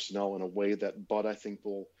their personnel in a way that Bud I think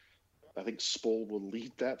Spo will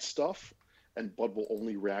lead that stuff, and Bud will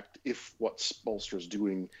only react if what Spoelstra's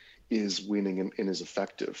doing is winning and is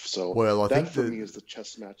effective. So well, I that think for me is the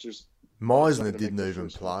chess match. Meisner didn't even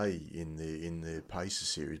play in the Pacers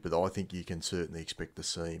series, but I think you can certainly expect the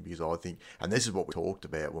same, because I think, and this is what we talked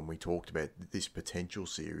about when we talked about this potential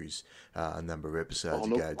series a number of episodes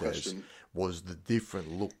ago, Daz, was the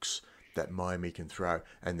different looks that Miami can throw.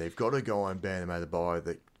 And they've got a guy in Bam Adebayo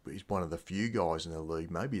that is one of the few guys in the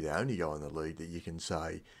league, maybe the only guy in the league, that you can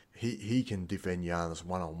say he can defend Giannis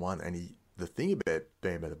one-on-one. And the thing about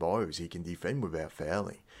Bam Adebayo is he can defend without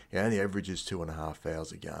fouling. He only averages 2.5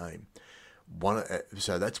 fouls a game.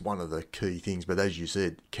 So that's one of the key things. But as you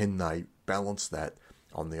said, can they balance that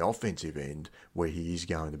on the offensive end, where he is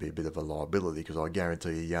going to be a bit of a liability? Because I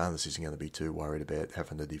guarantee you Giannis isn't going to be too worried about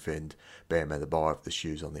having to defend Bam Adebayo if the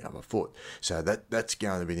shoe's on the other foot. So that's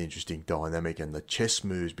going to be an interesting dynamic, and the chess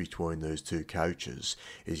moves between those two coaches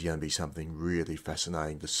is going to be something really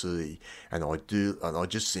fascinating to see. And I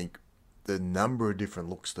just think the number of different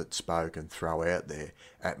looks that Spo can throw out there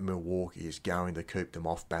at Milwaukee is going to keep them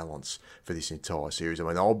off balance for this entire series. I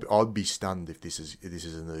mean, I'd be stunned if this is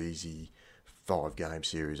an easy 5-game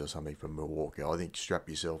series or something from Milwaukee. I think strap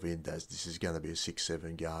yourself in, Daz. This is going to be a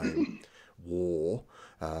 6-7 game war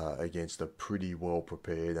against a pretty well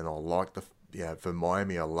prepared. And I like for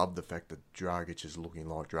Miami, I love the fact that Dragic is looking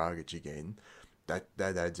like Dragic again.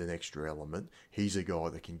 That adds an extra element. He's a guy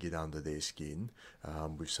that can get under their skin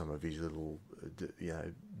with some of his little,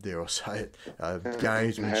 dare I say it,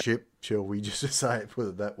 gamesmanship, shall we just say it, put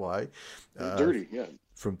it that way. Dirty, yeah.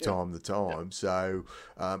 From time to time. Yeah. So,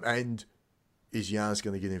 and is Giannis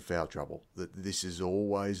going to get in foul trouble? This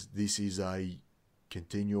is a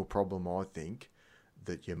continual problem, I think,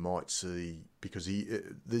 that you might see, because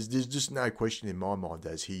there's just no question in my mind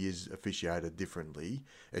as he is officiated differently.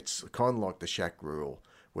 It's kind of like the Shaq rule,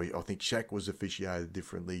 where I think Shaq was officiated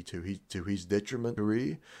differently to his detriment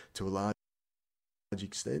career to a large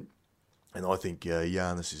extent. And I think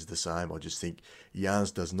Giannis is the same. I just think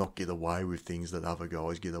Giannis does not get away with things that other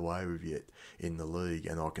guys get away with yet in the league.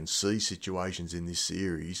 And I can see situations in this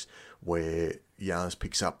series where Giannis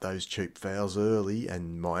picks up those cheap fouls early,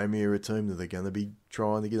 and Miami are a team that are going to be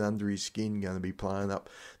trying to get under his skin, going to be playing up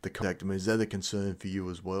the contact. I mean, is that a concern for you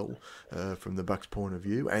as well, from the Bucks' point of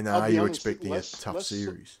view? And are you expecting a tough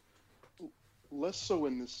series? Less so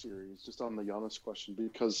in this series, just on the Giannis question,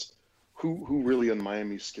 because who really in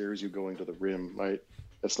Miami scares you going to the rim, right?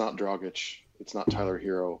 It's not Dragic, it's not Tyler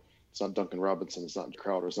Hero, it's not Duncan Robinson, it's not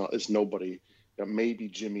Crowder, it's nobody. Maybe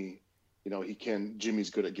Jimmy.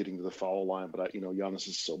 Jimmy's good at getting to the foul line, but Giannis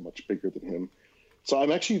is so much bigger than him. So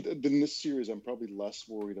I'm actually, in this series, I'm probably less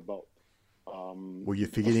worried about. Well, you're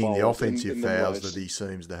forgetting the offensive fouls that he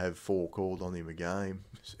seems to have 4 called on him a game.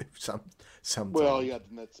 Sometimes. Well, yeah,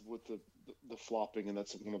 and that's with the flopping, and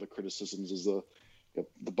that's one of the criticisms is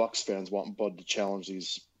the Bucks fans want Bud to challenge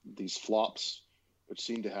these flops, which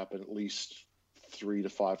seem to happen at least 3 to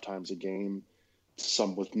 5 times a game.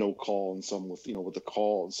 Some with no call and some with with the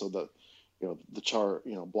call, and so that the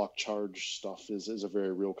block charge stuff is a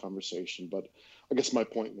very real conversation. But I guess my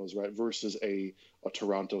point was, right, versus a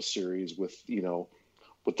Toronto series with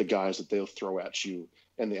with the guys that they'll throw at you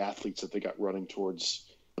and the athletes that they got running towards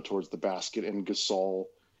the basket, and Gasol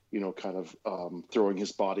kind of throwing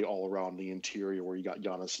his body all around the interior, where you got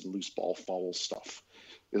Giannis and loose ball foul stuff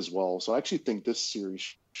as well. So I actually think this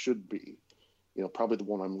series should be probably the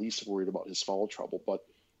one I'm least worried about his foul trouble. But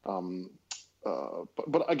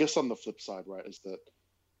I guess on the flip side, right, is that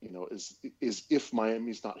is if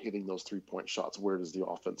Miami's not hitting those 3-point shots, where does the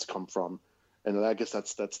offense come from? And I guess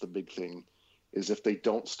that's the big thing, is if they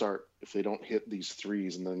don't hit these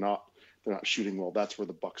threes and they're not shooting well, that's where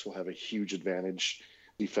the Bucks will have a huge advantage.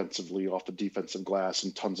 defensively off the defensive glass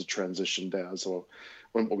and tons of transition, Daz. So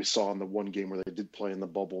what we saw in the one game where they did play in the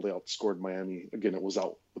bubble, they outscored Miami. Again, it was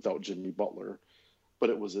out without Jimmy Butler,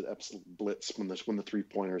 but it was an absolute blitz when the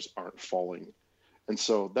 3-pointers aren't falling. And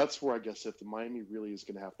so that's where I guess if the Miami really is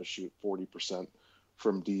going to have to shoot 40%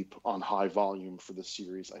 from deep on high volume for the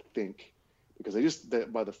series, I think, because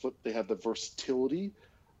by the flip, they have the versatility,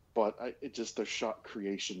 but their shot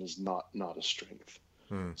creation is not a strength.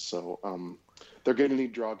 So they're going to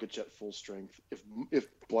need Dragic at full strength. If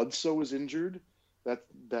Bledsoe is injured,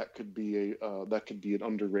 that could be an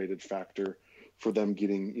underrated factor for them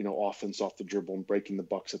getting offense off the dribble and breaking the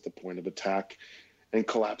Bucks at the point of attack and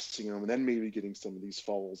collapsing them, and then maybe getting some of these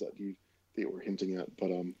fouls that they were hinting at. But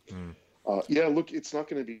look, it's not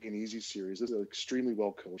going to be an easy series. This is an extremely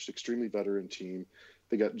well coached, extremely veteran team.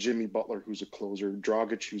 They got Jimmy Butler, who's a closer,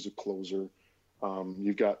 Dragic, who's a closer.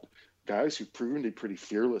 You've got guys who've proven to be pretty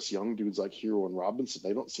fearless, young dudes like Hero and Robinson.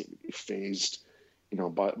 They don't seem to be phased,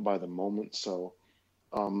 by the moment. So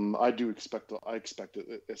I expect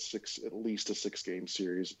at least a 6-game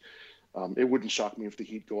series. It wouldn't shock me if the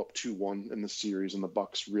Heat go up 2-1 in the series and the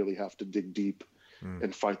Bucks really have to dig deep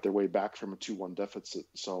and fight their way back from a 2-1 deficit.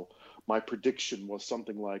 So my prediction was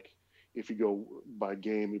something like, if you go by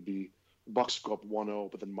game, it'd be Bucks go up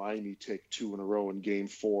 1-0, but then Miami take 2 in a row in Game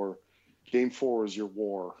 4. Game 4 is your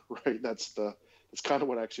war, right? That's kind of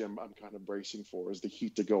what actually I'm kind of bracing for, is the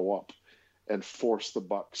Heat to go up and force the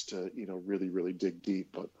Bucks to really, really dig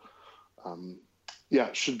deep. But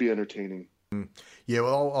it should be entertaining. Yeah,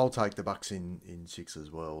 well, I'll take the Bucks in 6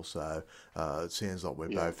 as well. So it sounds like we're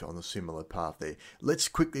both on a similar path there. Let's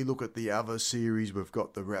quickly look at the other series. We've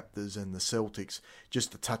got the Raptors and the Celtics.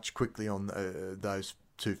 Just to touch quickly on those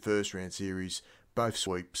 2 first-round series, both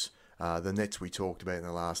sweeps. The Nets we talked about in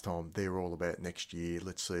the last time, they're all about next year.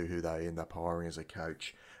 Let's see who they end up hiring as a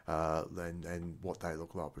coach and what they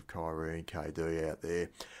look like with Kyrie and KD out there.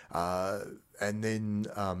 And then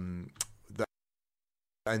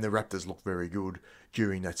the Raptors looked very good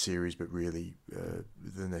during that series, but really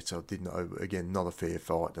the Nets again, not a fair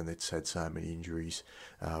fight. The Nets had so many injuries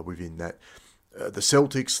within that. The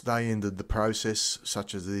Celtics, they ended the process,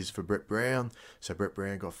 such as it is for Brett Brown. So Brett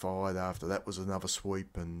Brown got fired after that was another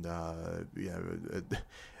sweep, and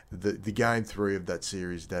the game 3 of that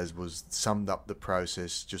series, Daz, summed up the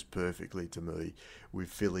process just perfectly to me, with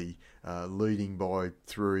Philly leading by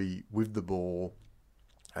 3 with the ball,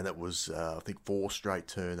 and it was I think 4 straight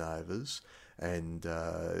turnovers, and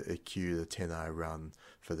it cued a 10-0 run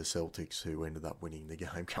for the Celtics, who ended up winning the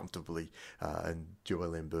game comfortably, and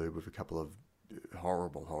Joel Embiid with a couple of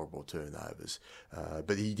horrible turnovers.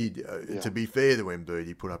 But he did, to be fair to Embiid,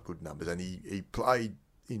 he put up good numbers, and he played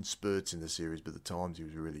in spurts in the series, but at times he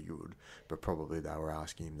was really good. But probably they were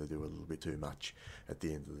asking him to do a little bit too much at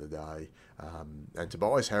the end of the day. And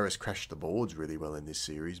Tobias Harris crashed the boards really well in this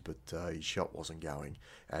series, but his shot wasn't going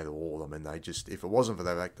at all. I mean, if it wasn't for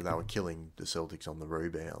the fact that they were killing the Celtics on the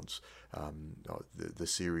rebounds, the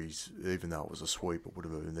series, even though it was a sweep, it would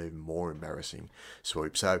have been an even more embarrassing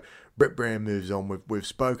sweep. So Brett Brown moves on. We've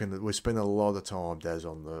spent a lot of time, Daz,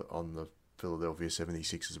 on the Philadelphia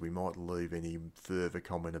 76ers. We might leave any further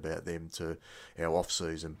comment about them to our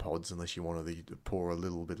off-season pods, unless you wanted to pour a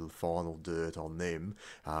little bit of final dirt on them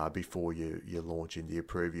before you launch into your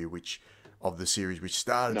preview of the series, which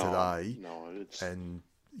started today. And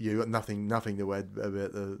you got nothing to add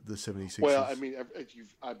about the 76ers. Well, I mean,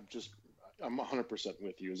 I'm 100%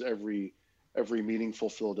 with you. Is every meaningful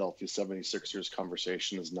Philadelphia 76ers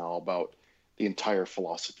conversation is now about the entire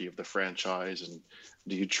philosophy of the franchise, and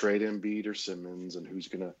do you trade Embiid or Simmons, and who's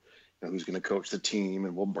gonna coach the team,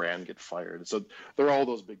 and will Brand get fired? So there are all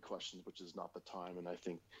those big questions, which is not the time. And I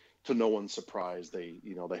think, to no one's surprise, they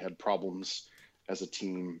had problems as a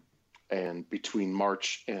team, and between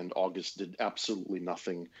March and August did absolutely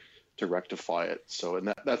nothing to rectify it. So,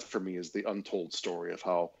 and that for me is the untold story of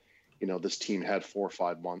how this team had 4 or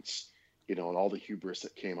 5 months, and all the hubris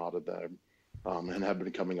that came out of them. And have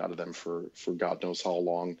been coming out of them for God knows how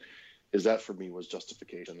long, is that for me was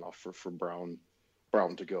justification enough for Brown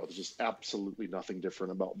to go. There's just absolutely nothing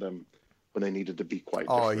different about them when they needed to be quite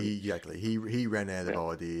different. Exactly. He ran out of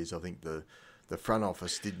ideas. I think the front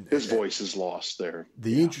office didn't. His voice is lost there.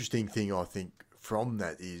 The interesting thing, I think, from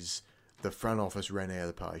that is the front office ran out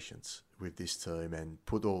of patience with this team and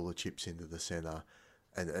put all the chips into the centre.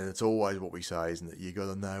 And it's always what we say, isn't it? You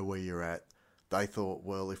got to know where you're at. They thought,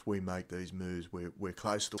 well, if we make these moves, we're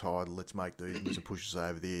close to the title. Let's make these moves and push us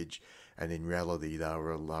over the edge. And in reality, they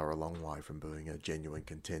were a long way from being a genuine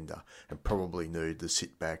contender, and probably need to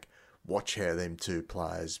sit back, watch how them 2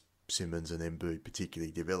 players Simmons and Embiid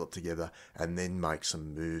particularly develop together and then make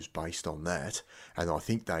some moves based on that. And I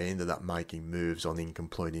think they ended up making moves on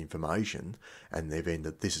incomplete information, and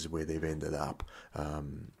this is where they've ended up,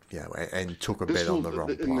 and took a bet on the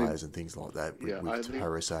wrong players and things like that with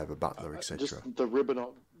Harris over Butler, etc. Just the ribbon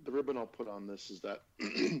I'll put on this is that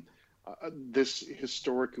this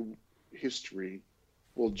history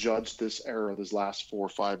will judge this era, this last 4 or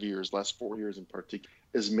 5 years, last 4 years in particular,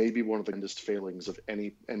 is maybe one of the greatest failings of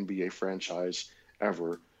any NBA franchise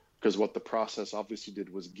ever. Because what the process obviously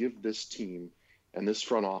did was give this team and this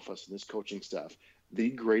front office and this coaching staff the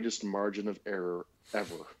greatest margin of error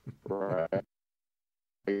ever. Right?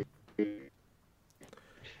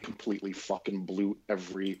 Completely fucking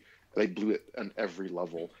they blew it on every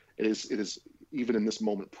level. It is even in this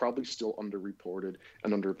moment probably still underreported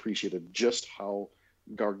and underappreciated just how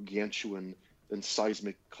gargantuan and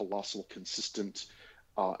seismic, colossal, consistent,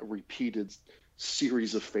 repeated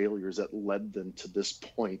series of failures that led them to this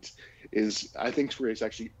point is, I think, where it's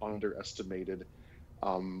actually underestimated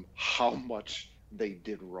how much they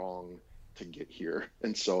did wrong to get here.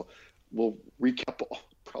 And so we'll recap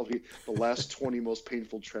probably the last 20 most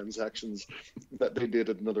painful transactions that they did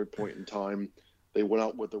at another point in time. They went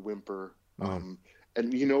out with a whimper. And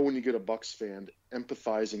when you get a Bucks fan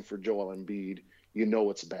empathizing for Joel Embiid,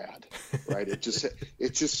 it's bad, right? It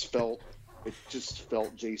just felt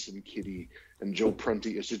Jason Kidd and Joe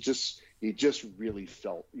Prunty. You really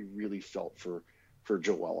felt for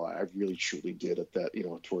Joel. I really truly did at that,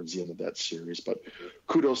 towards the end of that series. But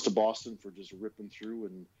kudos to Boston for just ripping through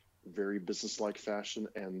in very businesslike fashion.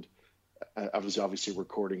 And I was obviously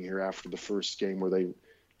recording here after the first game where they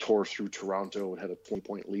tore through Toronto and had a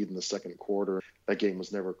 20-point lead in the second quarter. That game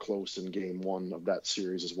was never close in game one of that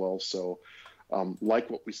series as well. So like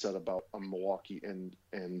what we said about Milwaukee and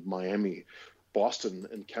Miami, Boston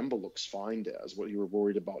and Kemba looks fine, Daz. What you were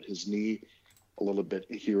worried about his knee a little bit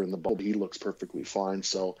here in the bubble, he looks perfectly fine.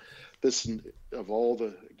 So this, of all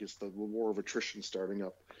the war of attrition starting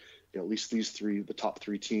up, at least the top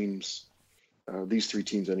three teams, these three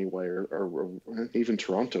teams anyway, are even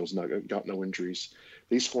Toronto's got no injuries.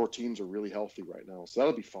 These 4 teams are really healthy right now, so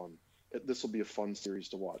that'll be fun. This will be a fun series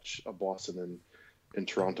to watch. Boston and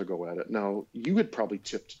Toronto go at it. Now, you had probably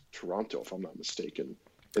tipped Toronto, if I'm not mistaken,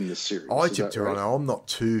 in this series. I tipped Toronto. Right? I'm not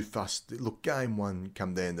too fussed. Look, game one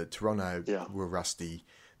come down that Toronto were rusty.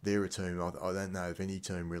 They're a team, I don't know if any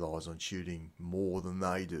team relies on shooting more than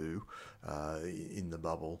they do in the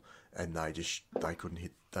bubble, and they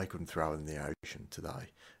couldn't throw it in the ocean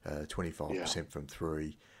today. 25% from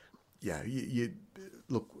three. Yeah, you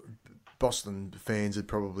look. Boston fans would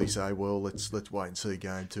probably say, well, let's wait and see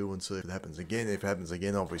game 2 and see if it happens again. If it happens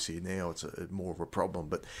again, obviously now it's more of a problem.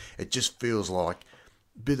 But it just feels like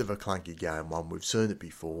a bit of a clunky game 1. We've seen it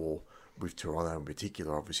before with Toronto in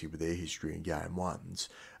particular, obviously with their history in game 1s.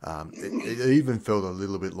 It even felt a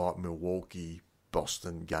little bit like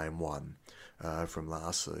Milwaukee-Boston game 1 from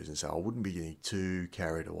last season. So I wouldn't be getting too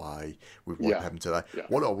carried away with what happened today. Yeah.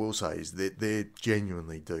 What I will say is that they're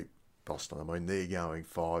genuinely deep, Boston. I mean, they're going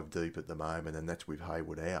 5 deep at the moment, and that's with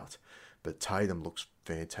Hayward out. But Tatum looks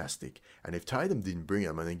fantastic. And if Tatum didn't bring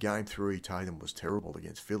him, in game 3, Tatum was terrible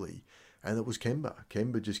against Philly, and it was Kemba.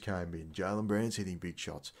 Kemba just came in. Jaylen Brown's hitting big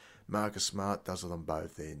shots. Marcus Smart does it on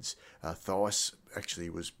both ends. Theis actually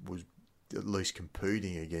was at least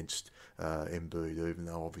competing against Embiid, even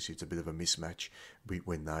though obviously it's a bit of a mismatch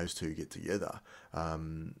when those two get together.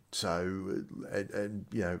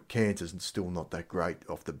 Cantor's still not that great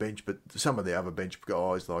off the bench, but some of the other bench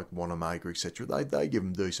guys like Wanamaker, etc., they give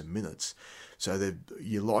them decent minutes. So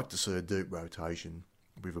you like to see a deep rotation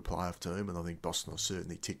with a playoff team, and I think Boston will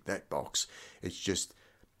certainly tick that box. It's just,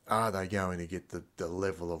 are they going to get the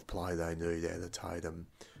level of play they need out of Tatum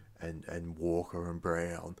and Walker and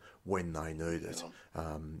Brown when they need it?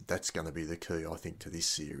 That's going to be the key, I think, to this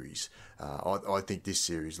series. I think this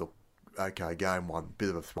series, look, okay, game 1, bit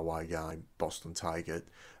of a throwaway game, Boston take it.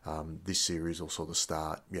 This series will sort of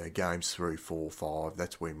start, games 3, 4, 5,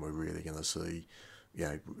 that's when we're really going to see,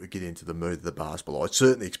 get into the mood of the basketball. I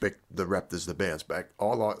certainly expect the Raptors to bounce back. I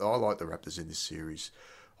like the Raptors in this series.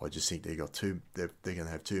 I just think they're going to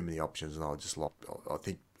have too many options, and I don't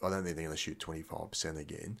think they're going to shoot 25%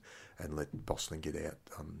 again and let Boston get out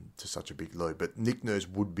to such a big lead. But Nick Nurse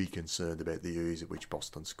would be concerned about the ease at which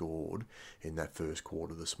Boston scored in that first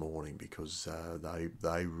quarter this morning, because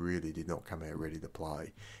they really did not come out ready to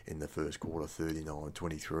play in the first quarter,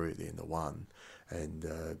 39-23 at the end of 1. And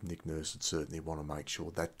Nick Nurse would certainly want to make sure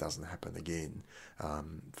that doesn't happen again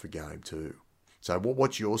for game 2. So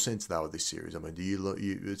what's your sense, though, of this series? I mean,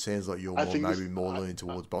 it sounds like you're more leaning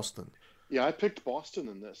towards Boston. Yeah, I picked Boston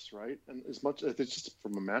in this, right? And as much as it's just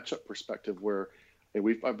from a matchup perspective, where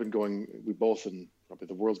I've been going, we both, and probably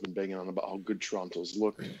the world's been banging on about how good Toronto's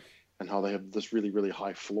looked and how they have this really, really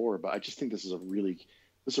high floor. But I just think this is a really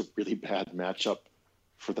bad matchup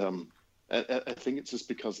for them. I think it's just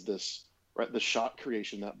because of this, right? The shot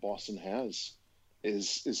creation that Boston has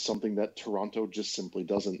is something that Toronto just simply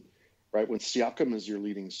doesn't, right? When Siakam is your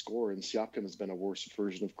leading scorer, and Siakam has been a worse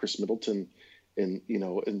version of Chris Middleton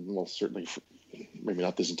well, certainly maybe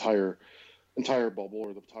not this entire bubble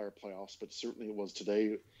or the entire playoffs, but certainly it was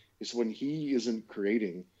today, is when he isn't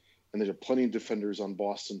creating, and there's plenty of defenders on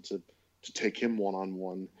Boston to take him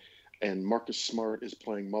one-on-one, and Marcus Smart is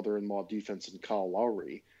playing mother-in-law defense in Kyle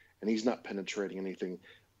Lowry, and he's not penetrating anything.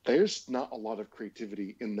 There's not a lot of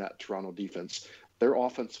creativity in that Toronto defense. Their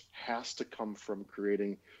offense has to come from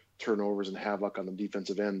creating turnovers and havoc on the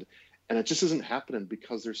defensive end, and it just isn't happening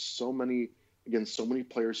because there's so many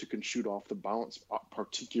players who can shoot off the bounce,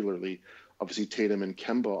 particularly obviously Tatum and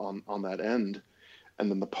Kemba on that end,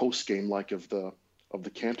 and then the post game of the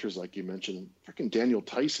Cantors, like you mentioned. Freaking Daniel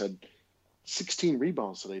Tice had 16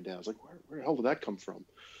 rebounds today, Daz. Like, where the hell did that come from?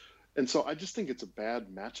 And so I just think it's a bad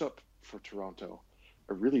matchup for Toronto.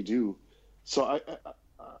 I really do. So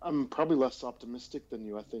I'm probably less optimistic than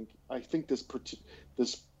you. I think this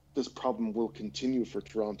problem will continue for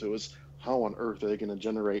Toronto. Is how on earth are they going to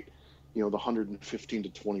generate, the 115 to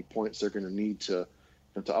 20 points they're going to need to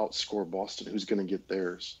outscore Boston, who's going to get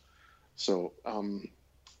theirs. So I'm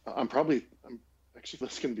actually,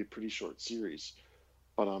 that's going to be a pretty short series,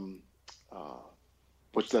 but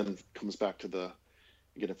which then comes back to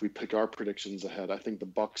again, if we pick our predictions ahead, I think the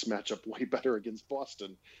Bucks match up way better against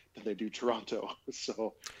Boston than they do Toronto.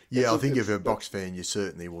 So yeah, I think if you're a Bucks fan, you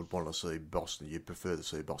certainly would want to see Boston. You'd prefer to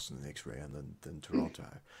see Boston the next round than Toronto,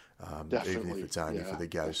 even if it's only for the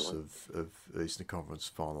ghosts of Eastern Conference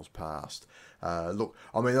Finals past. Look,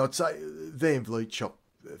 I mean, I'd say Van Vliet shot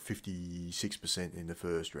 56% in the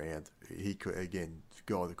first round. He could, again,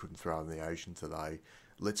 guy that couldn't throw in the ocean today.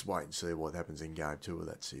 Let's wait and see what happens in Game 2 of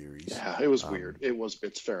that series. Yeah, it was weird.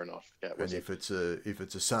 It's fair enough. Yeah, and if it's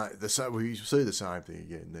we see the same thing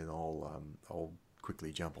again, then I'll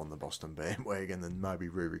quickly jump on the Boston bandwagon and maybe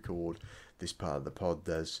re-record this part of the pod,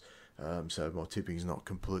 Daz. So my tipping's not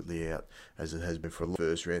completely out as it has been for the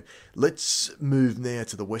first round. Let's move now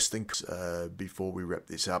to the Western before we wrap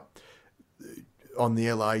this up. On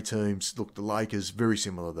the LA teams, look, the Lakers, very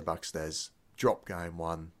similar to the Bucks, Daz. Dropped Game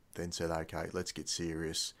 1. Then said, okay, let's get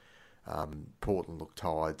serious. Portland looked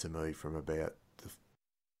tired to me from about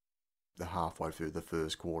the halfway through the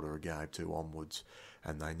first quarter of Game 2 onwards,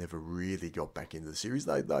 and they never really got back into the series.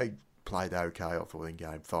 They played okay, I thought, in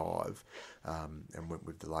Game 5, and went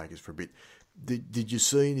with the Lakers for a bit. Did you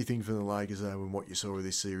see anything from the Lakers, though, in what you saw of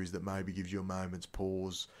this series that maybe gives you a moment's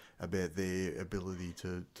pause about their ability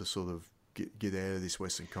to sort of get out of this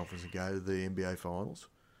Western Conference and go to the NBA Finals?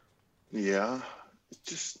 Yeah.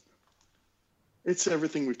 It's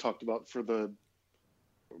everything we've talked about for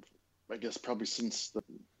I guess probably since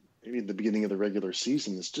maybe the beginning of the regular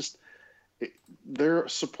season. It's just their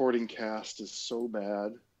supporting cast is so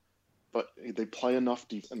bad, but they play enough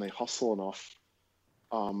defense and they hustle enough,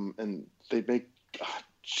 and they make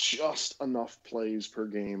just enough plays per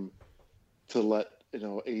game to let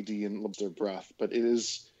AD and lose their breath. But it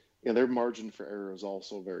is, their margin for error is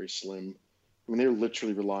also very slim. I mean, they're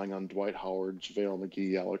literally relying on Dwight Howard, JaVale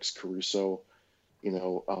McGee, Alex Caruso,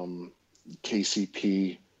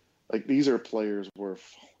 KCP. Like, these are players where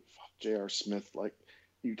J.R. Smith, like,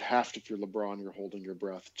 you'd have to, if you're LeBron, you're holding your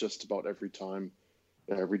breath just about every time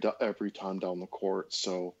down the court.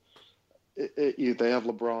 So they have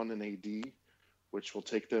LeBron and AD, which will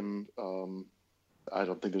take them. I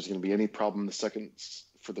don't think there's going to be any problem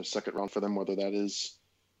for the second round for them, whether that is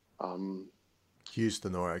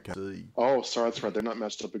Houston or OKC. Oh, sorry, that's right. They're not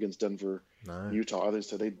matched up against Denver, No. Utah. They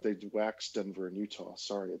said they waxed Denver and Utah.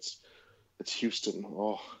 Sorry, it's Houston.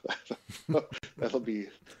 Oh, that'll be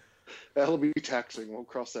taxing. We'll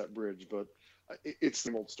cross that bridge, but it's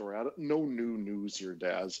the old story. No new news here,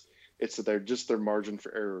 Daz. It's that their margin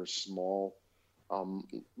for error is small.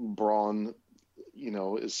 Braun,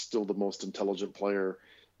 is still the most intelligent player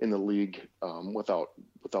in the league, without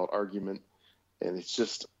argument, and it's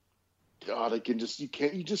just. God, you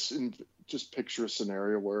just picture a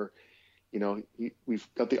scenario where, we've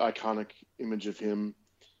got the iconic image of him,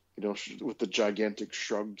 with the gigantic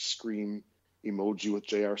shrug scream emoji with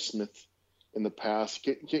J.R. Smith in the past.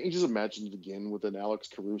 Can't you just imagine it again with an Alex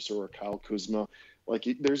Caruso or Kyle Kuzma? Like,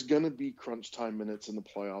 there's going to be crunch time minutes in the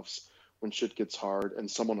playoffs when shit gets hard,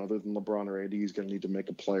 and someone other than LeBron or AD is going to need to make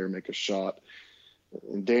a play or make a shot.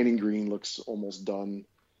 And Danny Green looks almost done.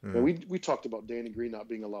 And we talked about Danny Green not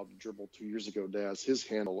being allowed to dribble 2 years ago, Daz. His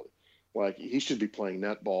handle, like, he should be playing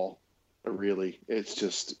netball. Really, it's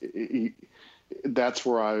just that's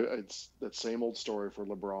where it's that same old story for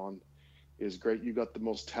LeBron. Is great. You got the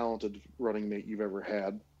most talented running mate you've ever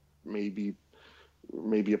had. Maybe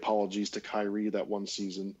apologies to Kyrie that one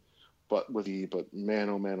season, but man,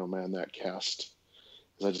 oh man, oh man, that cast.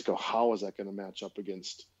 As I just go, how is that going to match up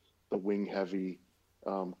against the wing heavy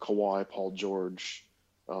Kawhi, Paul George,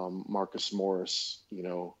 Marcus Morris,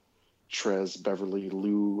 Trez, Beverly,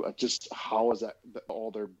 Lou? Just how is that all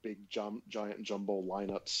their big giant jumbo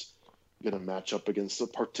lineups going to match up against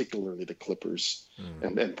particularly the Clippers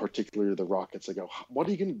and particularly the Rockets? I go, what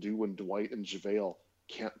are you going to do when Dwight and JaVale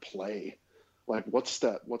can't play? Like, what's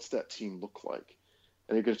that team look like?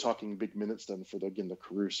 And you're going to talking big minutes then for the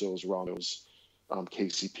Carusos, Rondos,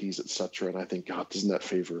 KCPs, etc. And I think, God, doesn't that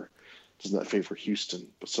favor Houston?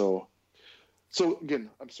 But so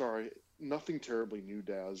again, I'm sorry, nothing terribly new,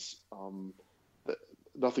 Daz.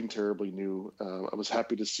 Nothing terribly new. I was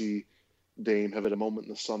happy to see Dame have a moment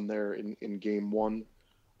in the sun there in game one,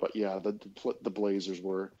 but yeah, the Blazers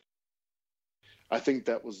were. I think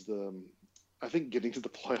that was I think getting to the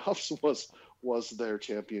playoffs was their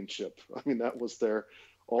championship. I mean, that was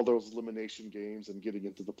all those elimination games and getting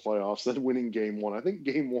into the playoffs, then winning game one. I think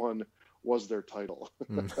game one was their title.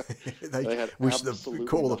 They had wish to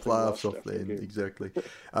call the playoffs off then. Exactly.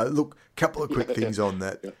 Look, couple of quick things on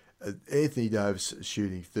that. Yeah. Anthony Davis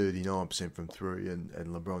shooting 39% from three and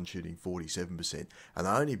LeBron shooting 47%. And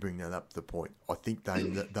I only bring that up to the point, I think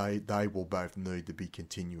they will both need to be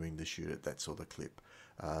continuing to shoot at that sort of clip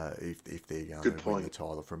if they're going to win the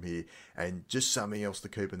title from here. And just something else to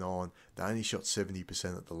keep an eye on, they only shot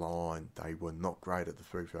 70% at the line. They were not great at the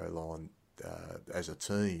free throw line as a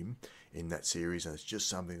team in that series, and it's just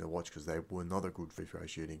something to watch because they were not a good free throw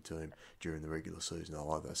shooting team during the regular season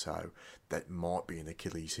either. So that might be an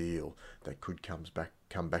Achilles heel that could come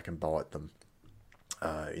back and bite them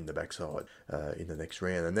in the backside in the next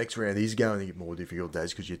round. The next round is going to get more difficult,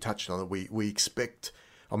 Daz, because you touched on it. We expect.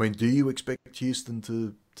 I mean, do you expect Houston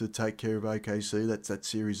to take care of OKC? That's that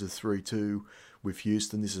series of 3-2 with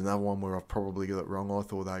Houston. This is another one where I've probably got it wrong. I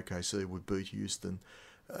thought OKC would beat Houston.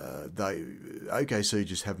 OKC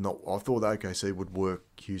just have not. I thought OKC would work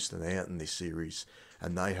Houston out in this series,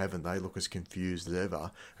 and they haven't. They look as confused as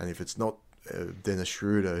ever. And if it's not Dennis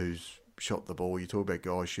Schroeder who's shot the ball, you talk about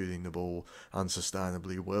guys shooting the ball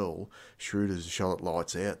unsustainably well. Schroeder's shot it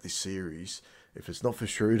lights out this series. If it's not for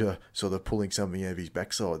Schroeder sort of pulling something out of his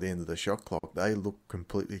backside at the end of the shot clock, they look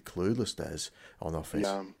completely clueless as on offense.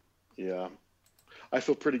 Yeah. I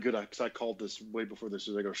feel pretty good because I called this way before this.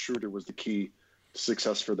 I go, Schroeder was the key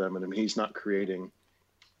success for them, and I mean, he's not creating,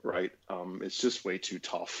 right? It's just way too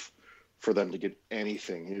tough for them to get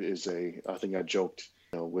anything. It is I think I joked,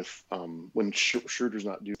 with when Schroeder's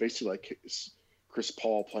not doing, basically like Chris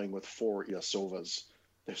Paul playing with four Ilyasovas.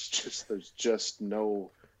 There's just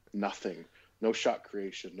nothing, no shot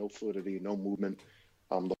creation, no fluidity, no movement.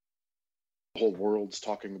 The whole world's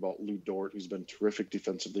talking about Lou Dort, who's been terrific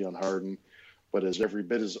defensively on Harden, but is every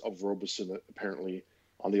bit as of Robeson apparently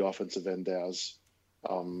on the offensive end as.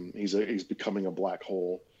 He's becoming a black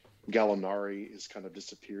hole. Gallinari has kind of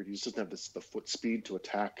disappeared. He just doesn't have the foot speed to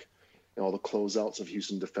attack all the closeouts of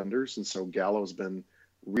Houston defenders, and so Gallo's been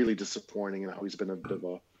really disappointing in how he's been a bit of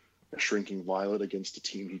a shrinking violet against a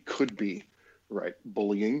team he could be, right,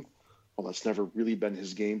 bullying. Well, that's never really been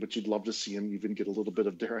his game, but you'd love to see him even get a little bit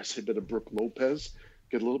of, dare I say, a bit of Brooke Lopez,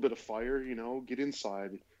 get a little bit of fire, get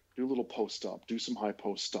inside, do a little post up, do some high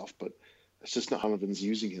post stuff, but that's just not how Donovan's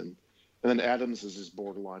using him. And then Adams is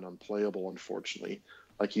borderline unplayable, unfortunately.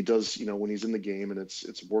 Like he does, when he's in the game and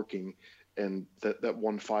it's working, and that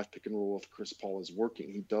 1-5 pick and roll with Chris Paul is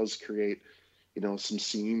working. He does create, some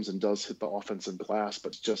seams and does hit the offensive glass,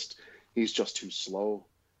 but he's just too slow,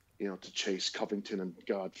 to chase Covington and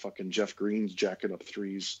fucking Jeff Green's jacking up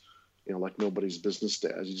threes, like nobody's business.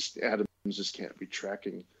 Adams just can't be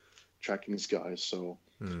tracking these guys. So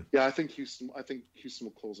yeah, I think Houston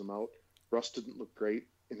will close them out. Russ didn't look great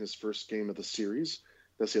in his first game of the series.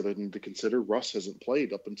 That's the other thing to consider. Russ hasn't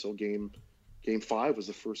played up until game 5 was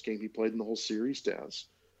the first game he played in the whole series, Daz.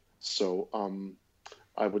 So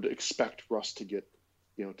I would expect Russ to get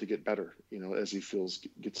better, as he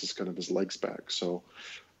gets his legs back. So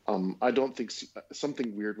I don't think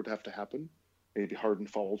something weird would have to happen. Maybe Harden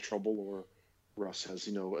foul trouble, or Russ has,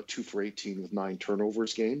 a 2 for 18 with 9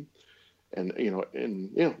 turnovers game. And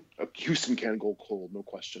Houston can go cold, no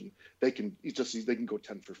question. They can go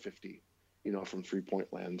 10 for 50, from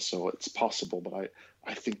 3-point land. So it's possible, but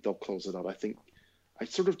I think they'll close it out. I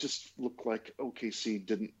sort of just look like OKC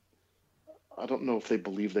didn't. I don't know if they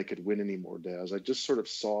believe they could win anymore, Daz. I just sort of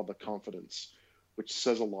saw the confidence, which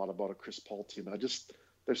says a lot about a Chris Paul team.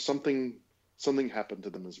 There's something happened to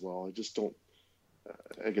them as well. I just don't.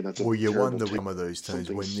 Again, that's a Well, you terrible wonder with take. some of those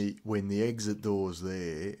teams when the exit door's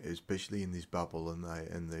there, especially in this bubble,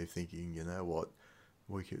 and they're thinking, you know what,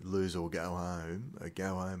 we could lose or go home. A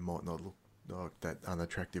go home might not look like that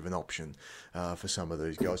unattractive an option for some of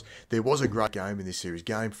these guys. There was a great game in this series.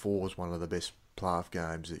 Game 4 was one of the best playoff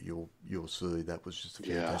games that you'll see. That was just a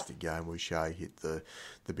fantastic game where Shea hit the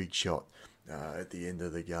big shot at the end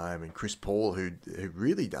of the game, and Chris Paul, who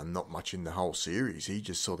really done not much in the whole series, he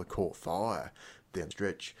just sort of caught fire down the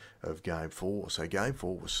stretch of Game 4. So Game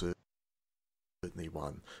 4 was certainly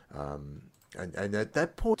one. And at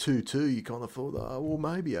that point, 2-2, you kind of thought, oh, well,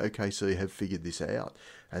 maybe OKC have figured this out.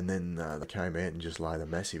 And then they came out and just laid a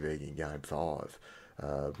massive egg in Game 5,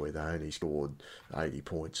 where they only scored 80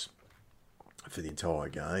 points for the entire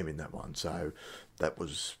game in that one. So that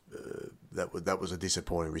was a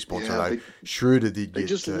disappointing response. Although Schroeder did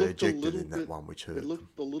get ejected in that one, which hurt. It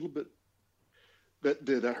looked a little bit.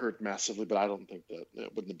 That hurt massively, but I don't think that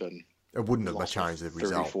it wouldn't have been. It wouldn't have changed the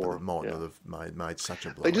result, but it might not have made such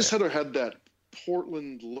a blow. They just had that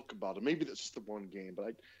Portland look about it. Maybe that's just the one game,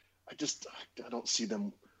 but I don't see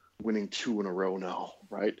them winning 2 in a row now,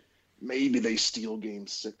 right? Maybe they steal Game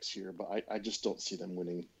 6 here, but I just don't see them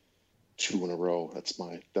winning 2 in a row. That's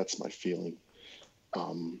my feeling. I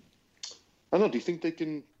don't know. Do you think they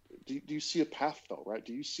can? Do you see a path though? Right?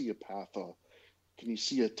 Do you see a path? Can you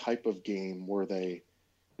see a type of game where they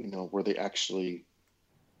actually,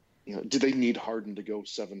 do they need Harden to go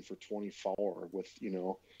 7 for 24 with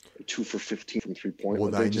 2 for 15 from 3-point?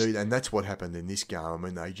 Well, they need, and that's what happened in this game. I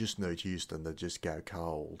mean, they just need Houston to just go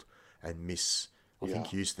cold and miss. I think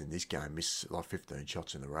Houston in this game missed like 15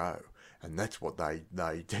 shots in a row, and that's what they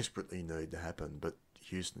desperately need to happen. But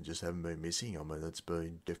Houston just haven't been missing. I mean, it's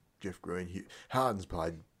been Jeff Green. Harden's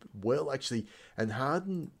played well, actually, and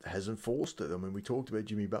Harden hasn't forced it. I mean, we talked about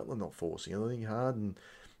Jimmy Butler not forcing it. I think Harden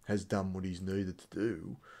has done what he's needed to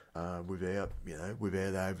do without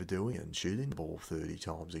overdoing it and shooting the ball 30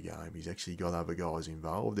 times a game. He's actually got other guys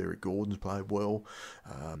involved. Eric Gordon's played well,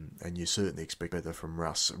 and you certainly expect better from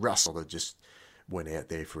Russ. Russ sort of just went out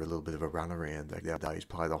there for a little bit of a run around. The other day he's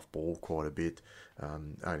played off ball quite a bit.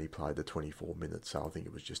 Only played the 24 minutes, so I think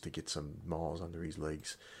it was just to get some miles under his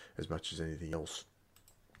legs as much as anything else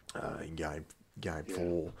in game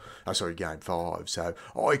 5. So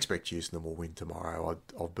I expect Houston will win tomorrow.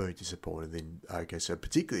 I've been disappointed in so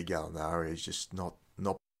particularly Gallinari has just not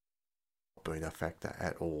been a factor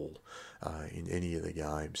at all in any of the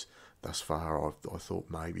games thus far. I thought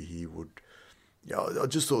maybe he would. I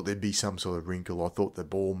just thought there'd be some sort of wrinkle. I thought the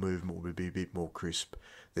ball movement would be a bit more crisp.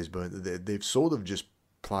 They've sort of just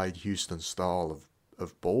played Houston's style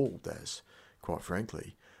of ball, Daz, quite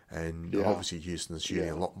frankly. And obviously Houston's shooting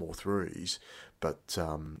a lot more threes, but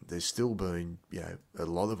there's still been a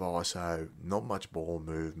lot of ISO, not much ball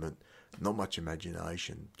movement, not much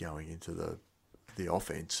imagination going into the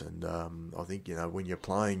offense. And I think when you're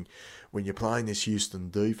playing this Houston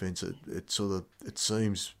defense, it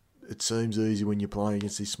seems easy when you're playing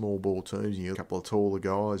against these small ball teams. You got a couple of taller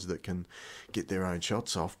guys that can get their own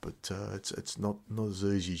shots off, but it's not as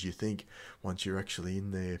easy as you think once you're actually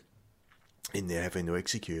in there having to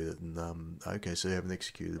execute it. And so they haven't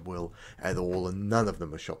executed well at all, and none of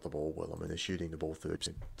them have shot the ball well. I mean, they're shooting the ball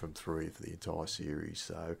 30% from 3 for the entire series,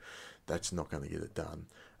 so that's not going to get it done.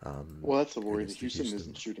 Well, that's the worry. Houston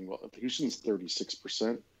isn't shooting well. Houston's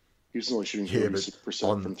 36%. Houston's only shooting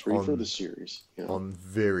 36% from 3 for the series. On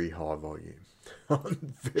very high volume.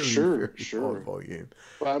 On very high volume.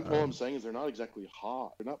 Well, all I'm saying is they're not exactly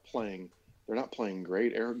hot. They're not playing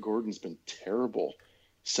great. Eric Gordon's been terrible.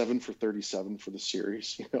 7 for 37 for the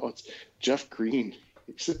series. It's Jeff Green,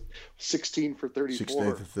 16 for 34.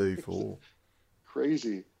 16 for 34.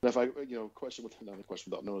 Crazy. If not a question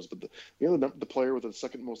without notice, but the player with the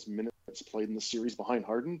second most minutes played in the series behind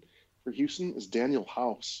Harden for Houston is Daniel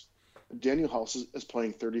House. Daniel House is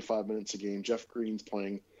playing 35 minutes a game. Jeff Green's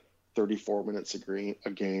playing 34 minutes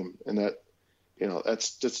a game, and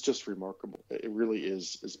that's just remarkable. It really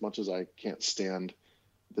is. As much as I can't stand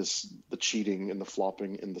the cheating and the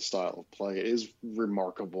flopping in the style of play, it is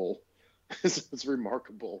remarkable. It's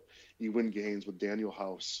remarkable. You win games with Daniel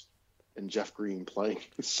House and Jeff Green playing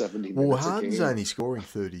 70 minutes a game. Well, Harden's only scoring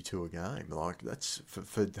 32 a game. Like, that's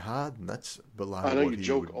for Harden, that's below what he would. I know you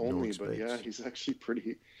joke only, but he's actually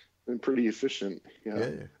pretty efficient.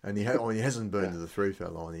 Yeah, and he hasn't been to the free throw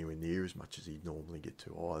line anywhere near as much as he'd normally get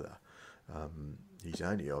to either. He's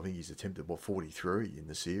only, I think he's attempted, 43 in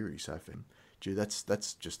the series so far. Gee,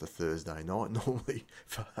 that's just a Thursday night normally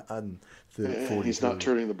for Harden. 43. He's not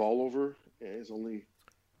turning the ball over. He's only,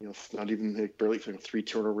 not even barely 3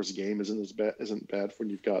 turnovers a game isn't bad when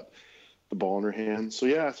you've got the ball in her hand. So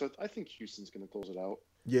I think Houston's going to close it out.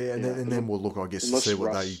 Yeah, and then we'll look, I guess, to see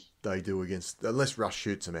what they do against, unless Russ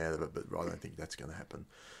shoots them out of it, but I don't think that's going to happen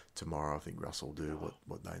tomorrow. I think Russ will do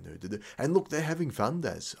what they need to do. And look, they're having fun,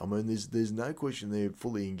 Daz. I mean, there's no question they're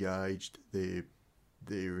fully engaged. They're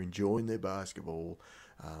enjoying their basketball.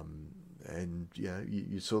 And,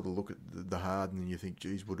 you sort of look at the Harden and you think,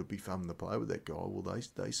 geez, would it be fun to play with that guy? Well,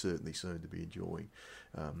 they certainly seem to be enjoying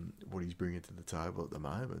what he's bringing to the table at the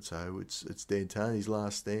moment. So it's D'Antoni's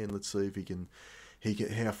last stand. Let's see if he can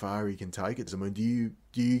how far he can take it. I mean, do you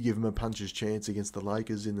give him a puncher's chance against the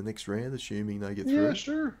Lakers in the next round, assuming they get through? Yeah,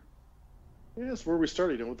 sure. Yeah, that's where we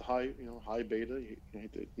started, with high beta,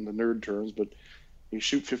 in the nerd terms, but you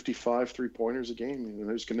shoot 55 3-pointers a game, and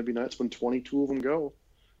there's going to be nights when 22 of them go.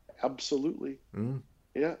 Absolutely. Mm.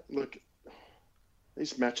 Yeah, look,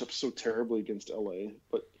 these match up so terribly against LA,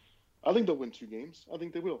 but I think they'll win 2 games. I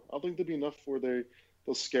think they will. I think there'll be enough where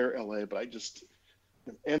they'll scare LA, but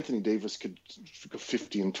Anthony Davis could go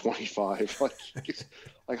 50 and 25.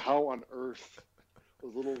 Like how on earth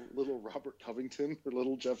was little Robert Covington or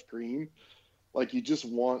little Jeff Green? Like you just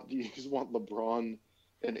want LeBron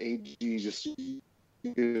and AD just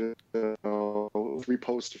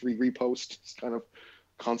repost kind of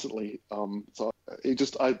constantly. So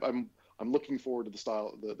I'm looking forward to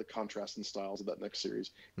the contrast in styles of that next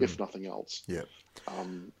series, if nothing else. Yeah.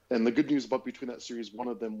 And the good news about between that series, one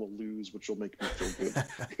of them will lose, which will make me feel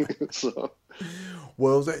good. So,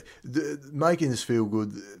 well, making us feel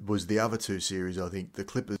good was the other 2 series. I think the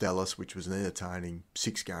Clippers Dallas, which was an entertaining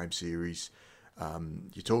 6-game series.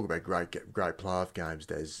 You talk about great playoff games,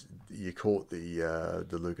 Daz. You caught the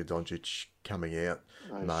Luka Doncic coming out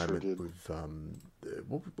moment with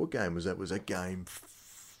what game was that? Was that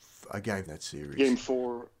a game that series? Game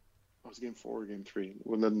 4. It was game 4 or game 3.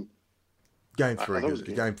 When then game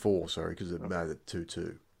 3, game 4. Sorry, because it made it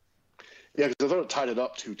 2-2. Yeah, because I thought it tied it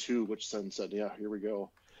up 2-2, which then said, "Yeah, here we go."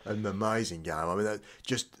 An amazing game. I mean,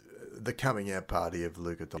 just the coming out party of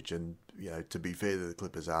Luka Doncic, and to be fair to the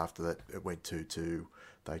Clippers, after that it went 2-2.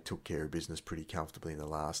 They took care of business pretty comfortably in the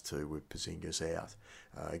last 2 with Porzingis out.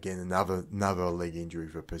 Again, another leg injury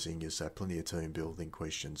for Porzingis, so plenty of team building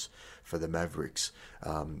questions for the Mavericks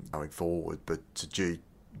going forward. But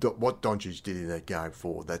what Doncic did in that game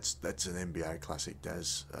 4, that's an NBA classic,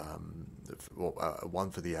 Daz.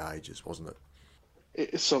 One for the ages, wasn't it?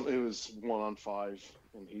 It was 1-on-5,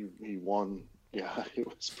 and he won. Yeah, it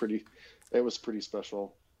was pretty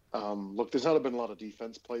special. Look, there's not been a lot of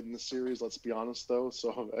defense played in this series, let's be honest, though.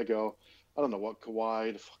 So I don't know what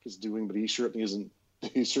Kawhi the fuck is doing, but he certainly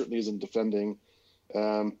isn't defending.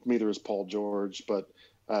 Neither is Paul George, but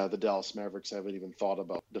the Dallas Mavericks haven't even thought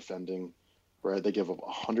about defending. Right? They give up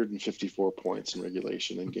 154 points in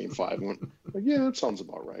regulation in Game 5. And went, yeah, that sounds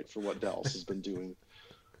about right for what Dallas has been doing.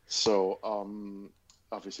 So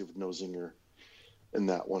obviously with no zinger in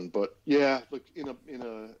that one, but yeah, look, in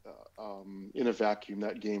a vacuum,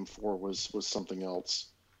 that Game 4 was something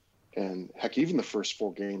else. And heck, even the first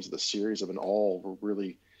 4 games of the series were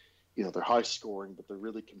really, they're high scoring, but they're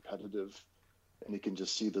really competitive. And you can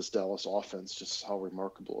just see this Dallas offense, just how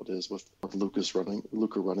remarkable it is with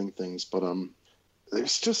Luka running things. But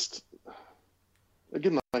there's just,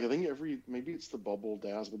 again, like I think maybe it's the bubble,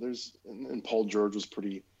 Daz, but and Paul George was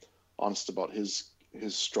pretty honest about his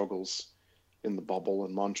struggles in the bubble,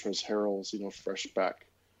 and Montrezl Harrell's, fresh back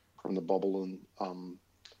from the bubble, and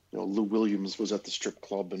Lou Williams was at the strip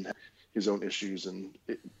club and his own issues,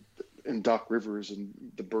 and Doc Rivers and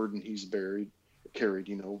the burden he's carried,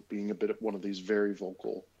 being a bit of one of these very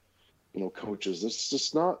vocal, coaches. It's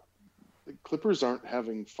just not, the Clippers aren't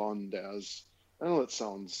having fun, Daz. I know that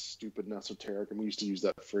sounds stupid and esoteric, and we used to use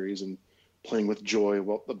that phrase and playing with joy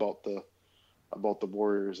about the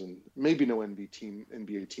Warriors, and maybe no NBA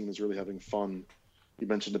team is really having fun. You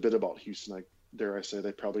mentioned a bit about Houston. Dare I say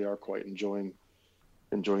they probably are quite enjoying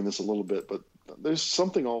this a little bit, but there's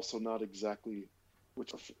something also not exactly,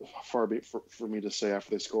 which far be it for me to say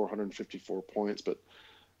after they score 154 points, but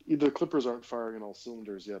either the Clippers aren't firing on all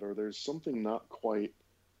cylinders yet, or there's something not quite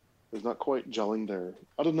gelling there.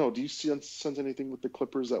 I don't know. Do you sense anything with the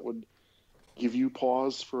Clippers that would give you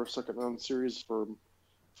pause for a second round series from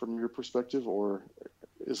your perspective, or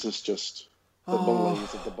is this just the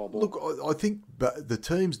malaise of the bubble? Look, I think the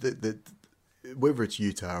teams that whether it's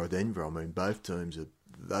Utah or Denver, I mean, both teams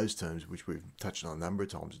those teams, which we've touched on a number of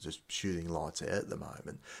times, are just shooting lights out at the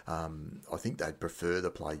moment. I think they'd prefer to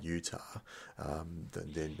play Utah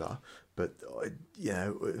than Denver. But,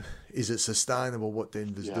 is it sustainable what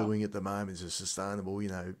Denver's doing at the moment? Is it sustainable?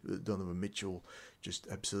 Donovan Mitchell just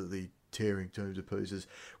absolutely tearing teams to pieces.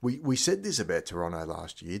 We said this about Toronto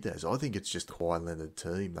last year, Daz. I think it's just a Kawhi Leonard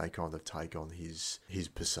team. They kind of take on his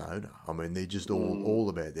persona. I mean, they're just all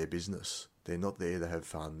about their business. They're not there to have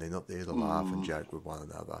fun. They're not there to laugh and joke with one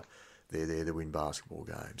another. They're there to win basketball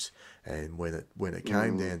games. And when it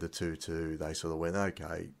came down to 2-2, they sort of went,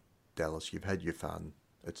 okay, Dallas, you've had your fun.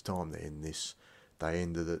 It's time to end this. They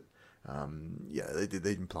ended it. They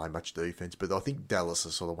didn't play much defence, but I think Dallas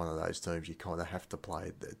is sort of one of those teams you kind of have to play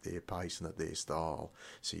at their pace and at their style.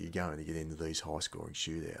 So you're going to get into these high-scoring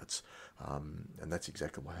shootouts, and that's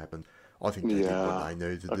exactly what happened. I think they did what they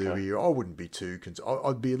needed to do here. I wouldn't be too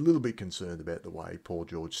I'd be a little bit concerned about the way Paul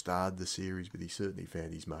George started the series, but he certainly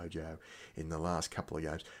found his mojo in the last couple of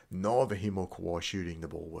games. Neither him or Kawhi shooting the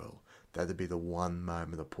ball well. That'd be the one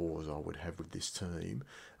moment of pause I would have with this team.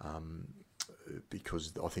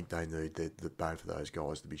 Because I think they need both of those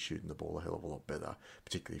guys to be shooting the ball a hell of a lot better,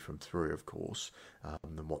 particularly from three, of course,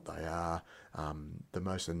 than what they are. The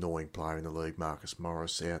most annoying player in the league, Marcus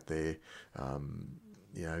Morris, out there,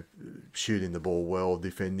 shooting the ball well,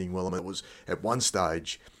 defending well. I mean, it was at one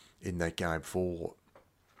stage in that game 4,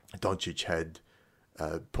 Doncic had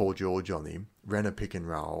Paul George on him, ran a pick and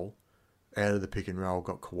roll, out of the pick and roll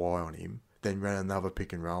got Kawhi on him, then ran another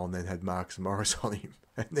pick and roll and then had Marcus Morris on him.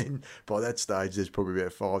 And then by that stage, there's probably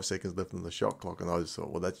about 5 seconds left on the shot clock. And I just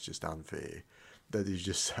thought, well, that's just unfair. That is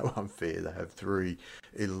just so unfair to have 3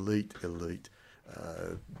 elite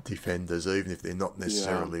defenders, even if they're not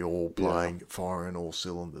necessarily all playing, firing all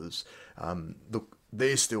cylinders. Look,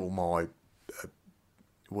 they're still my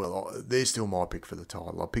pick for the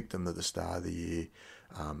title. I picked them at the start of the year.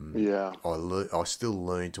 I still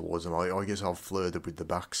lean towards them. I guess I've flirted with the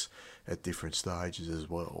Bucks at different stages as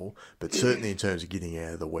well, but certainly in terms of getting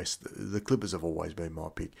out of the West, the Clippers have always been my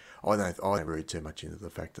pick. I don't read too much into the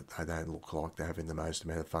fact that they don't look like they're having the most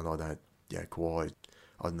amount of fun. Kawhi,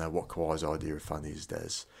 I don't know what Kawhi's idea of fun is,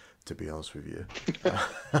 Daz, to be honest with you.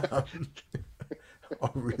 I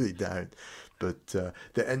really don't. But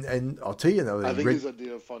and I'll tell you another thing. I think his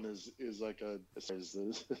idea of fun is like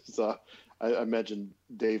I imagine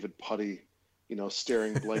David Putty,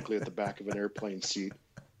 staring blankly at the back of an airplane seat.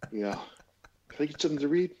 Can I get something to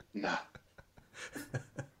read? Nah.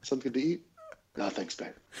 Something to eat? No, thanks,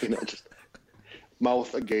 babe. Just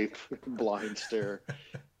mouth agape, blind stare.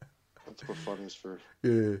 That's what fun is for.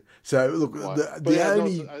 Yeah. So look, I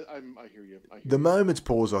hear you. The moment's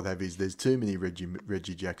pause I'd have is there's too many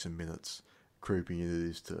Reggie Jackson minutes creeping into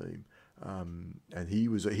this team, and he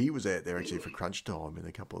was out there actually for crunch time in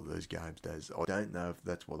a couple of those games. Daz, I don't know if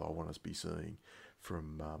that's what I want us to be seeing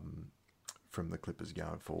from the Clippers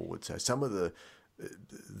going forward. So some of the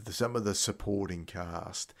supporting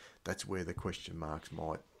cast, that's where the question marks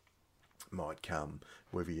might come,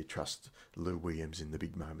 whether you trust Lou Williams in the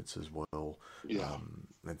big moments as well,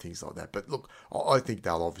 and things like that. But look, I think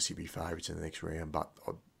they'll obviously be favourites in the next round. But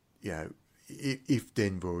if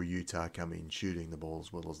Denver or Utah come in shooting the ball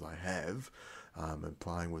as well as they have, and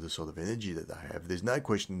playing with the sort of energy that they have, there's no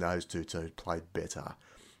question those two teams played better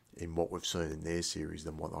in what we've seen in their series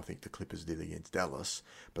than what I think the Clippers did against Dallas.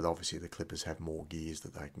 But obviously the Clippers have more gears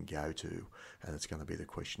that they can go to, and it's going to be the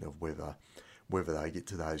question of whether they get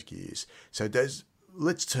to those gears. So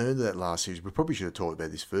let's turn to that last series. We probably should have talked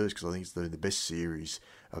about this first because I think it's the best series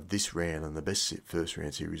of this round and the best first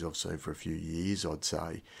round series I've seen for a few years, I'd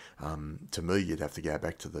say. To me, you'd have to go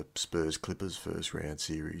back to the Spurs-Clippers first round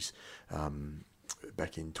series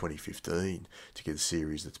back in 2015 to get a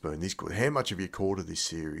series that's been this good. How much have you caught of this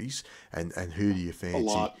series, and who do you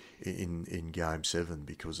fancy in Game 7?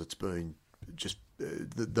 Because it's been just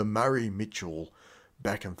the Murray-Mitchell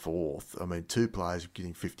back and forth. I mean, 2 players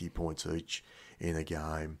getting 50 points each in a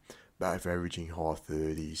game, both averaging high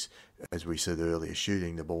 30s, as we said earlier,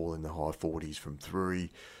 shooting the ball in the high 40s from 3.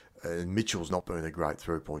 And Mitchell's not been a great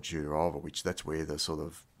 3-point shooter either, which that's where the sort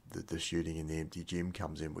of the shooting in the empty gym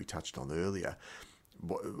comes in, we touched on earlier.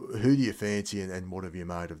 Who do you fancy, and what have you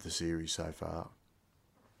made of the series so far?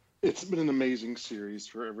 It's been an amazing series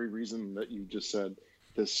for every reason that you just said.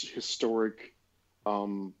 This historic,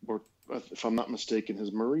 if I'm not mistaken,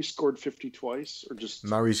 has Murray scored 50 twice, or just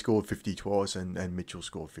Murray scored 50 twice, and Mitchell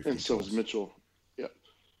scored 50. And so has Mitchell.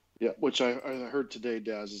 Yeah. Which I heard today,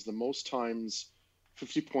 Daz, is the most times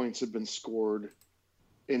 50 points have been scored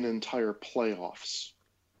in entire playoffs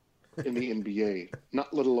in the NBA,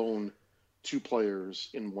 not let alone 2 players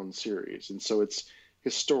in one series. And so it's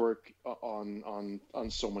historic on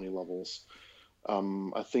so many levels.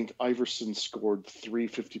 I think Iverson scored 3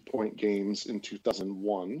 50-point games in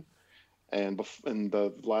 2001, and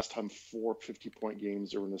the last time 4 50-point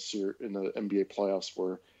games were in the NBA playoffs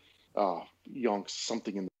were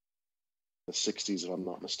something in the 60s, if I'm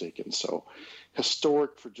not mistaken. So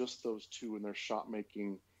historic for just those two and their shot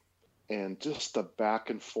making, and just the back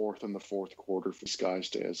and forth in the fourth quarter for these guys,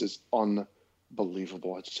 Daz, is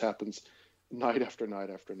unbelievable. It just happens night after night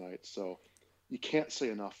after night. So you can't say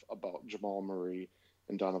enough about Jamal Murray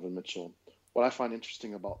and Donovan Mitchell. What I find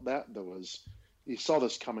interesting about that, though, is you saw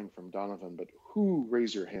this coming from Donovan, but who,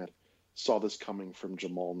 raise your hand, saw this coming from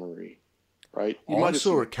Jamal Murray, right? I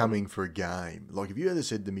saw it coming for a game. Like, if you had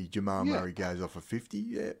said to me, Jamal Murray goes off for 50,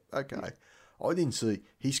 yeah, okay. Yeah. I didn't see.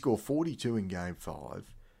 He scored 42 in Game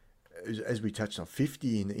 5, as we touched on,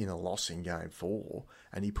 50 in a loss in Game 4,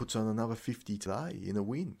 and he puts on another 50 today in a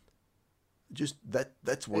win. Just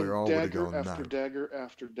that's where I would have gone. After dagger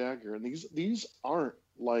after dagger, and these aren't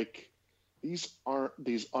these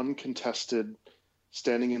uncontested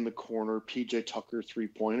standing in the corner PJ Tucker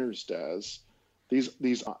 3-pointers, Daz. These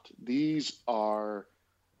are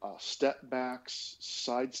step backs,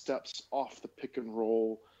 side steps off the pick and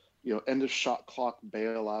roll, end of shot clock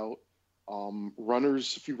bailout,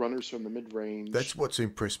 runners, a few runners from the mid range. That's what's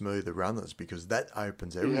impressed me, the runners, because that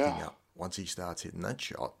opens everything up once he starts hitting that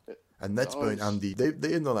shot. And that's been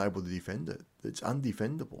they're not able to defend it. It's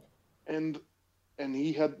undefendable. And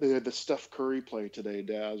he had the Steph Curry play today,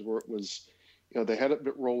 Daz, where it was, they had it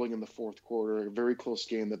rolling in the fourth quarter, a very close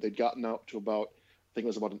game that they'd gotten out to about, I think it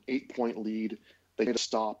was about an 8-point lead. They had to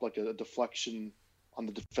stop, like a deflection on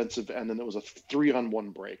the defensive end, and it was a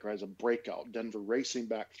 3-on-1 break, right? It was a breakout. Denver racing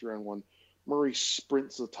back 3-on-1. Murray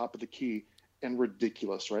sprints to the top of the key, and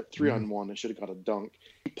ridiculous, right? 3-on-1, they should have got a dunk.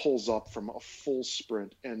 He pulls up from a full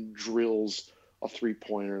sprint and drills a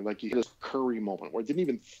 3-pointer. Like, he had this Curry moment where he didn't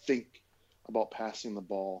even think about passing the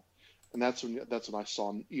ball. And that's when I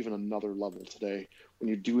saw even another level today. When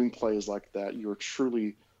you're doing plays like that, you're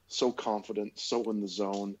truly so confident, so in the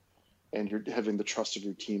zone, and you're having the trust of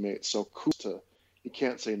your teammates. So you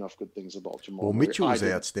can't say enough good things about Jamal. Well, Mitchell was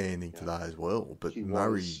outstanding today as well, but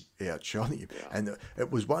Murray outshot him. Yeah. And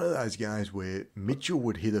it was one of those games where Mitchell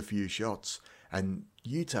would hit a few shots and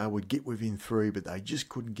Utah would get within 3, but they just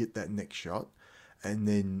couldn't get that next shot. And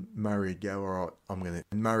then Murray would go, all right,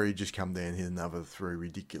 and Murray would just come down and hit another 3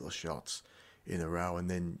 ridiculous shots in a row, and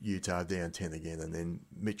then Utah down 10 again, and then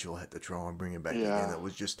Mitchell had to try and bring him back again. It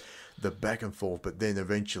was just the back and forth, but then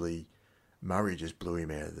eventually Murray just blew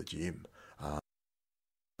him out of the gym.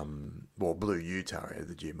 Blew Utah out of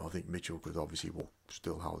the gym. I think Mitchell could obviously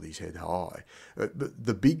still hold his head high. But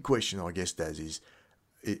the big question, I guess, Daz,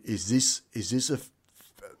 is this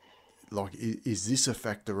a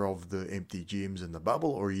factor of the empty gyms and the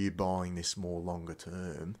bubble, or are you buying this more longer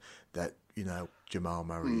term that Jamal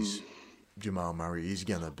Murray is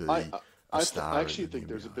going to be a star? I actually think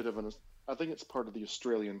there's a bit of I think it's part of the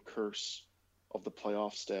Australian curse of the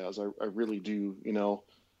playoffs, Daz. I really do.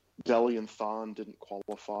 Delhi and Thon didn't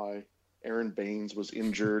qualify. Aaron Baines was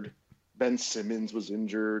injured. Ben Simmons was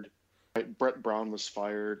injured. Right? Brett Brown was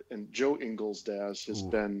fired. And Joe Ingles, Daz, has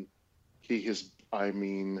been,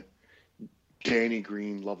 Danny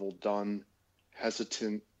Green level done,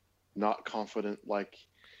 hesitant, not confident,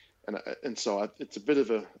 and so it's a bit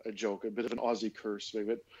of a joke, a bit of an Aussie curse.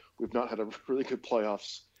 Maybe we've not had a really good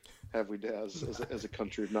playoffs, have we, Daz, as a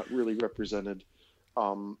country? We've not really represented.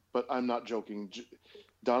 But I'm not joking.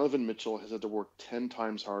 Donovan Mitchell has had to work 10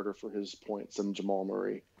 times harder for his points than Jamal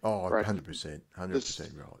Murray. Oh, right? 100%.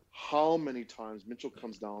 100% right. How many times Mitchell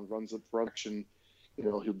comes down, runs a direction,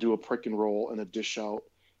 he'll do a pick and roll and a dish out,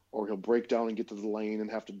 or he'll break down and get to the lane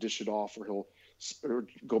and have to dish it off, or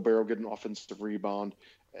Gobert get an offensive rebound,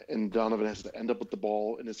 and Donovan has to end up with the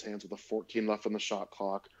ball in his hands with a 14 left on the shot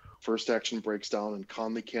clock. First action breaks down, and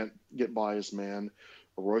Conley can't get by his man.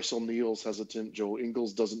 Royce O'Neal's hesitant. Joe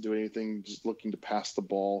Ingles doesn't do anything, just looking to pass the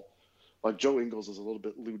ball. Like, Joe Ingles is a little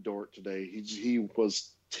bit Lou Dort today. He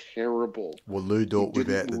was terrible. Well, Lou Dort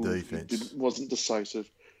without the defense. He wasn't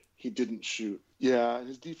decisive. He didn't shoot. Yeah,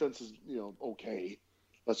 his defense is, okay.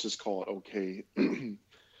 Let's just call it okay.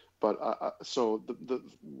 But so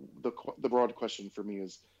the broad question for me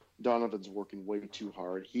is, Donovan's working way too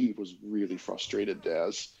hard. He was really frustrated,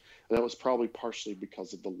 Daz. And that was probably partially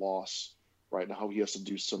because of the loss, right, and how he has to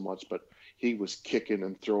do so much. But he was kicking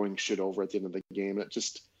and throwing shit over at the end of the game. And it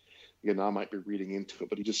just, I might be reading into it,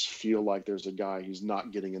 but you just feel like there's a guy who's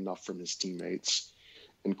not getting enough from his teammates.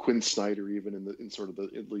 And Quinn Snyder, even in sort of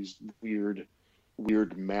at least weird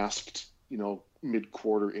masked,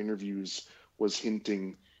 mid-quarter interviews, was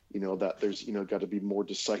hinting, that there's got to be more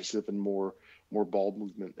decisive and more ball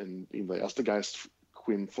movement. And they asked the guys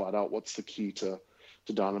Quinn flat out, what's the key to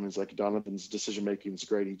Donovan? He's like, Donovan's decision making is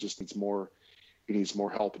great. He just needs more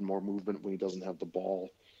help and more movement when he doesn't have the ball.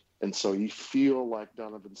 And so you feel like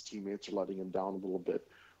Donovan's teammates are letting him down a little bit,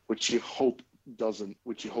 which you hope doesn't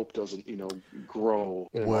grow.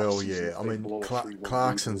 Well, yeah, I mean,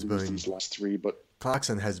 Clarkson's been these last three, but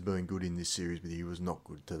Clarkson has been good in this series, but he was not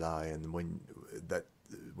good today. And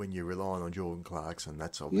when you're relying on Jordan Clarkson,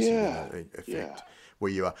 that's obviously going to affect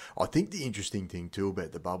where you are. I think the interesting thing too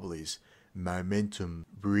about the bubble is momentum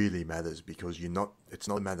really matters, because it's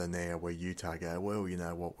not a matter now where Utah go, well, you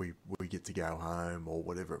know what, we get to go home or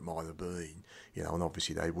whatever it might have been, and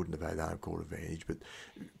obviously they wouldn't have had home court advantage, but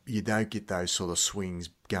you don't get those sort of swings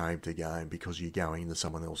game to game because you're going into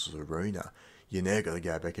someone else's arena. You're now got to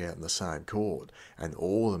go back out in the same court, and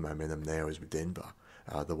all the momentum now is with Denver,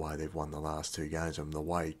 the way they've won the last two games, and the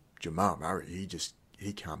way Jamal Murray,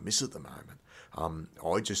 he can't miss at the moment.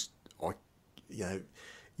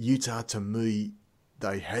 Utah, to me,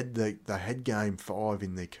 they had game 5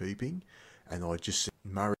 in their keeping, and I just said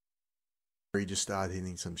Murray just started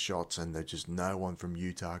hitting some shots, and there's just no one from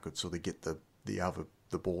Utah could sort of get the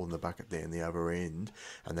ball in the bucket down the other end,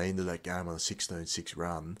 and they ended that game on a 16-6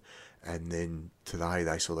 run, and then today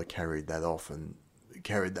they sort of carried that off and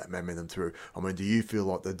carried that momentum through. I mean, do you feel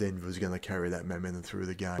like the Denver's going to carry that momentum through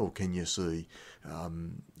the game, or can you see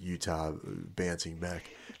Utah bouncing back?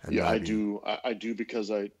 I do because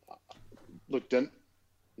I'm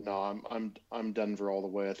Denver all the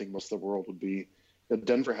way. I think most of the world would be.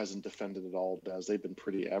 Denver hasn't defended at all, Daz. They've been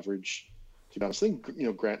pretty average, to be honest. I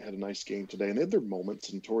think Grant had a nice game today, and they had their moments.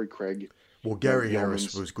 And Torrey Craig. Well, Gary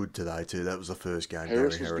Harris was good today too. That was the first game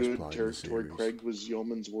Harris played in the series. Torrey Craig was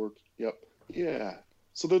yeoman's work. Yep. Yeah.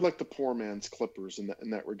 So they're like the poor man's Clippers in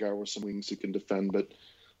that regard, with some wings who can defend. But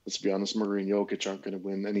let's be honest, Murray and Jokic aren't going to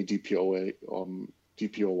win any DPOY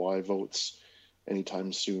votes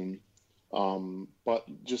anytime soon. But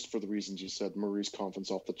just for the reasons you said, Murray's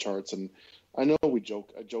confidence off the charts. And I know I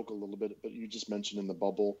joke a little bit, but you just mentioned in the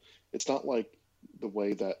bubble, it's not like the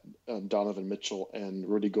way that Donovan Mitchell and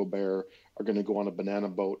Rudy Gobert are going to go on a banana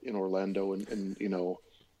boat in Orlando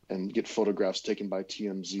and get photographs taken by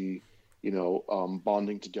TMZ,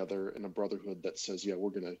 bonding together in a brotherhood that says, yeah, we're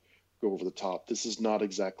going to go over the top. This is not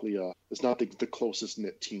exactly it's not the closest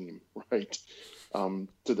knit team, right?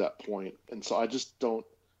 To that point. And so I feel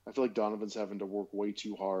like Donovan's having to work way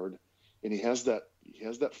too hard, and he has that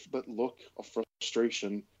look of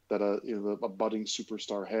frustration that a budding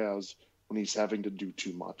superstar has when he's having to do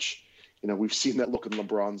too much. We've seen that look in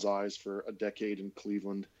LeBron's eyes for a decade in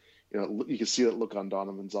Cleveland. You can see that look on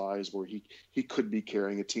Donovan's eyes where he could be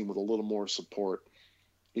carrying a team with a little more support,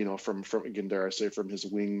 from again, dare I say, from his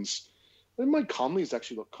wings. And Mike Conley's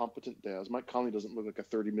actually looked competent, Daz. Mike Conley doesn't look like a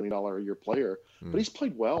 $30 million a year player, but he's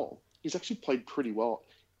played well. He's actually played pretty well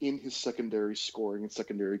in his secondary scoring and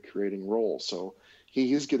secondary creating role. So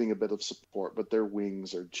he is getting a bit of support, but their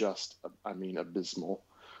wings are just, abysmal.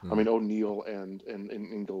 I mean, O'Neal and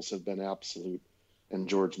Ingles have been absolute, and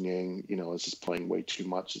George Niang, is just playing way too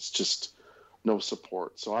much. It's just no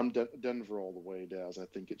support. So I'm Denver all the way, Daz. I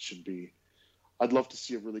think it should be. I'd love to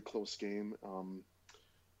see a really close game,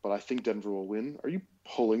 but I think Denver will win. Are you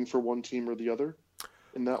pulling for one team or the other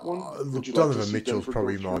in that one? Look, Donovan Mitchell's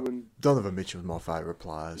probably Donovan Mitchell's my favourite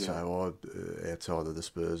player. Yeah. So outside of the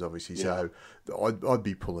Spurs, obviously. Yeah. So I'd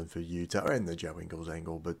be pulling for Utah and the Joe Ingles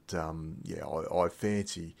angle, but I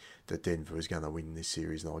fancy that Denver is going to win this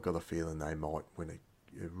series, and I've got a feeling they might win it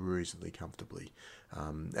reasonably comfortably.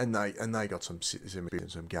 And they got some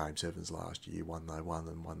game sevens last year. One they won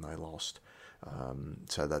and one they lost.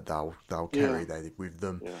 So that they'll carry that with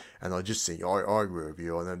them. Yeah. And I just think I agree with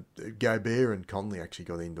you. And Gobert and Conley actually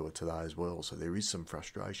got into it today as well. So there is some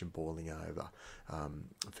frustration boiling over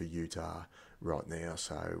for Utah right now.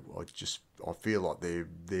 So I feel like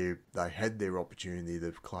they had their opportunity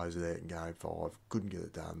to close it out in Game 5, couldn't get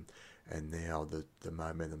it done, and now the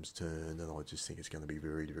momentum's turned, and I just think it's going to be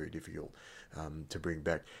very, very difficult to bring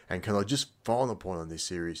back. And can I just final point on this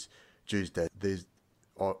series, Tuesday?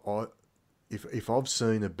 If I've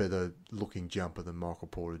seen a better looking jumper than Michael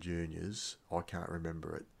Porter Jr.'s, I can't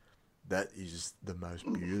remember it. That is the most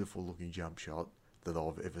beautiful looking jump shot that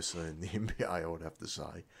I've ever seen in the NBA, I would have to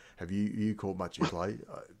say. Have you caught much in play?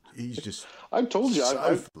 He's just I've told you,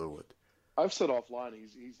 so fluid. I've said offline,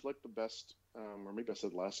 he's like the best, or maybe I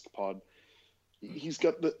said last pod. He's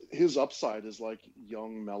got his upside is like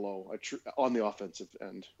young, mellow, on the offensive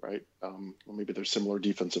end, right? Or maybe they're similar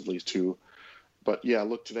defensively too. But yeah,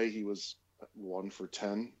 look, today he was 1 for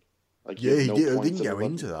 10 Like he Yeah, had he no did. It points didn't in go in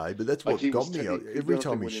 11. today, but that's Like what he got was, me. he Every definitely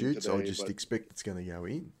time he went in shoots, I today, just but expect it's going to go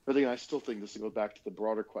in. But again, I still think this goes back to the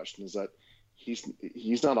broader question: is that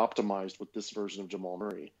he's not optimized with this version of Jamal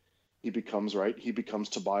Murray. He becomes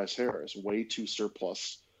Tobias Harris, way too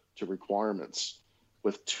surplus to requirements,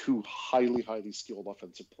 with two highly skilled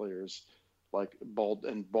offensive players like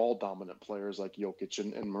ball dominant players like Jokic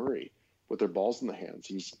and Murray with their balls in the hands.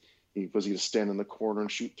 He was he to stand in the corner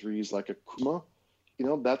and shoot threes like a Kuma.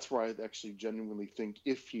 That's where I actually genuinely think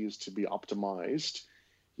if he is to be optimized,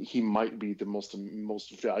 he might be the most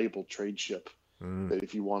valuable trade chip. That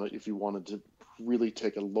if you wanted to really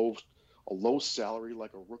take a low salary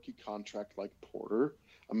like a rookie contract like Porter,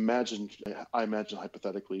 I imagine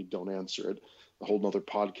hypothetically, don't answer it, a whole nother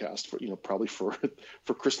podcast for probably for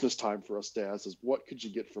Christmas time for us, Daz, is what could you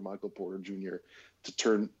get for Michael Porter Jr.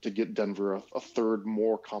 to get Denver a third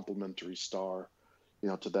more complementary star,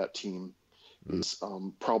 to that team is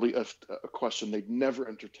probably a question they'd never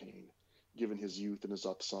entertain given his youth and his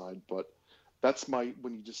upside. But that's when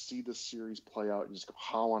you just see this series play out, you just go,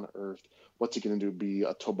 how on earth, what's he going to do? Be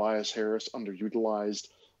a Tobias Harris, underutilized,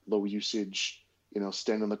 low usage,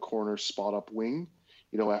 stand in the corner, spot up wing,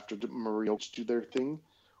 after Murray do their thing?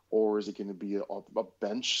 Or is it going to be a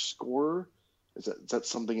bench scorer? Is that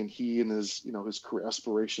something he and his, his career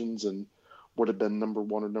aspirations and would have been number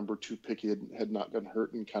one or number two pick had not been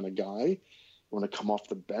hurt and kind of guy? Want to come off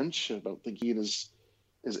the bench? I don't think he and his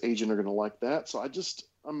agent are going to like that. So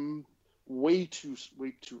I'm way too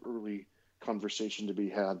early conversation to be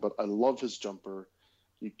had, but I love his jumper.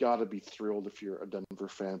 You got to be thrilled if you're a Denver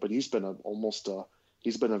fan, but he's been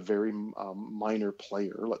a very minor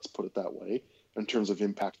player, let's put it that way, in terms of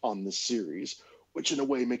impact on this series, which in a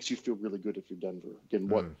way makes you feel really good if you're Denver.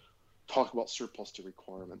 Again, talk about surplus to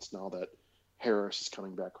requirements now that Harris is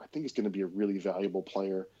coming back. I think he's going to be a really valuable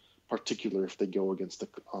player, particularly if they go against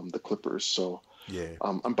the Clippers. So yeah,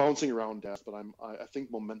 I'm bouncing around that, but I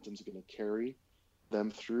think momentum's going to carry them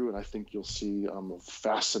through, and I think you'll see a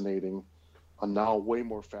fascinating, now way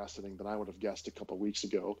more fascinating than I would have guessed a couple of weeks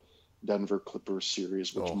ago, Denver Clippers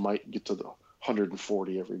series, which might get to the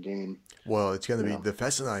 140 every game. Well, it's going to be the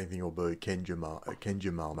fascinating thing will be can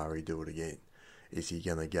Jamal Murray do it again? Is he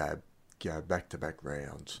going to go back-to-back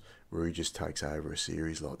rounds where he just takes over a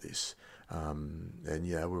series like this? And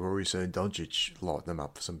we've already seen Doncic light them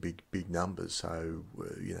up for some big numbers. So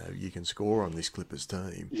you can score on this Clippers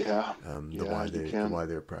team. Yeah, the way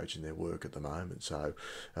they're approaching their work at the moment. So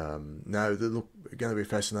no, they look going to be a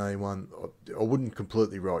fascinating one. I wouldn't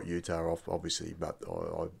completely write Utah off, obviously, but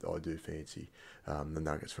I do fancy the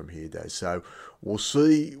Nuggets from here, Daz. So we'll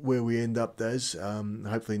see where we end up, Daz.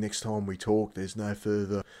 Hopefully next time we talk, there's no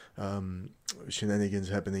further shenanigans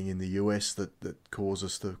happening in the US that cause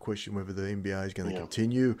us to question whether the NBA is going to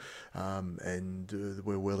continue. And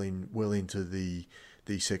we're well into the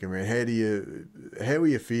second round. How are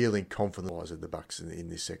you feeling confident-wise of the Bucks in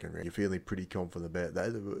this second round? You're feeling pretty confident about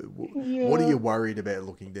that. What are you worried about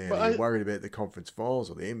looking down? Are you worried about the conference finals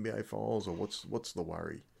or the NBA finals, or what's the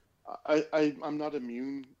worry? I'm not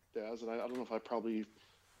immune, Daz, and I don't know if I probably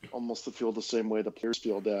almost feel the same way the players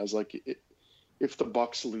feel, Daz. Like if the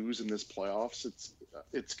Bucks lose in this playoffs,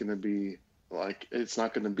 it's going to be like it's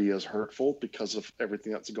not going to be as hurtful because of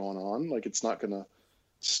everything that's going on. Like it's not going to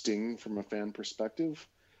sting from a fan perspective.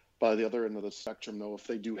 By the other end of the spectrum, though, if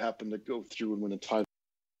they do happen to go through and win a title,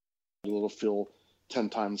 it'll feel 10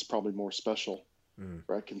 times probably more special,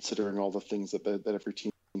 right? Considering all the things that every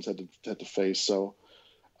team's had to face. So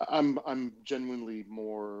I'm genuinely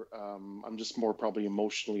more. I'm just more probably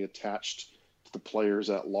emotionally attached to the players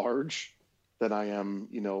at large than I am,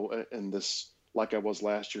 in this, like I was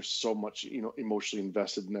last year, so much, emotionally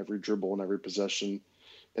invested in every dribble and every possession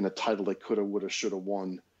in a title they coulda, woulda, shoulda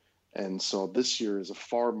won. And so this year is a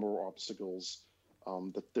far more obstacles.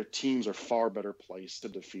 That their teams are far better placed to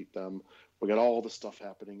defeat them. We got all the stuff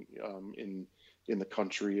happening in the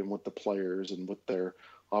country and with the players and with their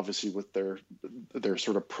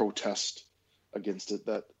sort of protest against it.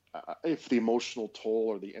 That if the emotional toll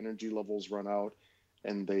or the energy levels run out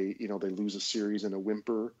and they lose a series in a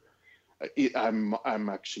whimper, I'm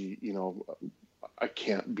actually I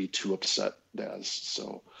can't be too upset, Daz.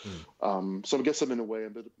 So so I guess I'm in a way a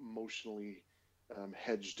bit emotionally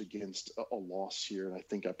hedged against a loss here, and I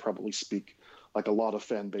think I probably speak like a lot of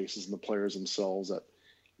fan bases and the players themselves that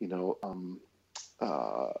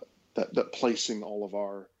that placing all of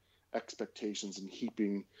our expectations and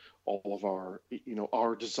heaping all of our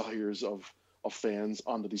our desires of fans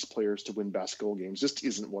onto these players to win basketball games just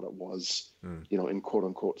isn't what it was, in quote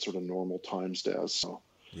unquote sort of normal times, Daz. So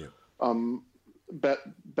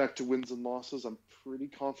back to wins and losses, I'm pretty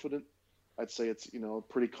confident I'd say it's,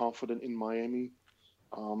 pretty confident in Miami.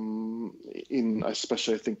 In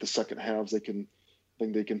especially, I think the second halves, I think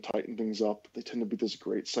they can tighten things up. They tend to be this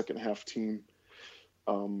great second half team.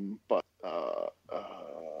 But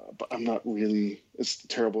I'm not really, as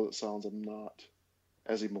terrible as it sounds, I'm not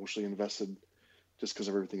as emotionally invested just because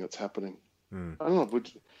of everything that's happening. I don't know,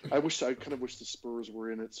 but I kind of wish the Spurs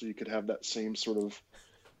were in it so you could have that same sort of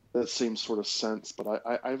sense. But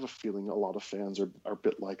I have a feeling a lot of fans are a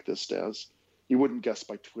bit like this, Daz. You wouldn't guess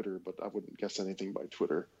by Twitter, but I wouldn't guess anything by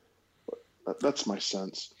Twitter. But that's my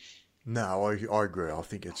sense. No, I agree. I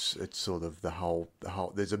think it's sort of the whole.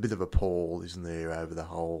 There's a bit of a pall, isn't there, over the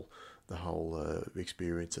whole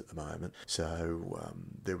experience at the moment. So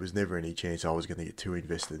there was never any chance I was going to get too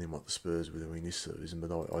invested in what the Spurs were doing this season.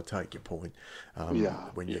 But I take your point.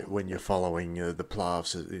 When you're following the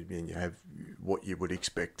playoffs, and you have what you would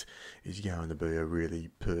expect is going to be a really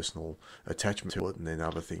personal attachment to it, and then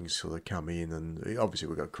other things sort of come in, and obviously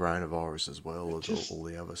we've got coronavirus as well as all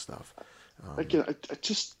the other stuff. I can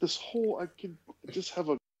just have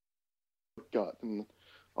a gut, and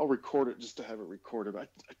I'll record it just to have it recorded.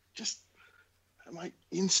 My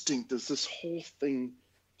instinct is this whole thing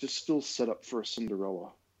just feels set up for a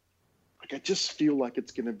Cinderella. Like, I just feel like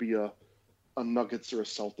it's going to be a Nuggets or a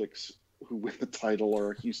Celtics who win the title,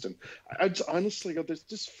 or a Houston. Honestly, this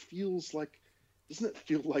just feels like, doesn't it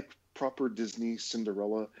feel like proper Disney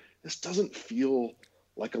Cinderella? This doesn't feel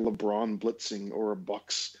like a LeBron blitzing or a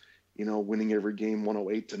Bucks, winning every game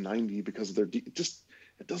 108-90 because of their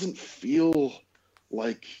it doesn't feel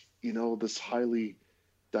like, this highly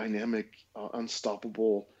dynamic,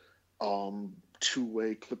 unstoppable,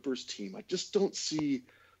 two-way Clippers team. I just don't see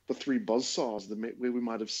the three buzzsaws the way we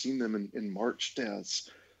might have seen them in March, Daz.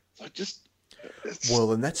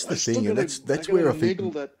 So and that's the thing, and that's where I think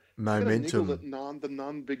momentum. The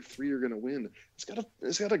non-big three are going to win. It's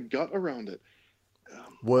got a gut around it.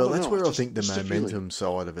 That's where I think the momentum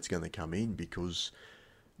side of it's going to come in, because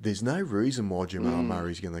there's no reason why Jamal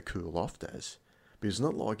Murray's going to cool off, Daz. Because it's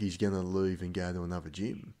not like he's going to leave and go to another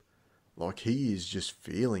gym. Like, he is just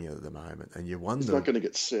feeling it at the moment, and you wonder... He's not going to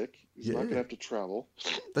get sick. He's not going to have to travel.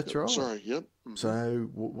 That's right. Sorry, yep. Mm-hmm. So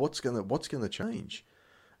what's going to change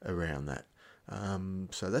around that?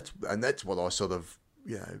 So that's what I sort of,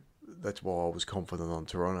 that's why I was confident on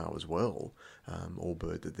Toronto as well,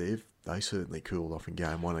 albeit that they certainly cooled off in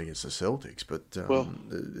game one against the Celtics, but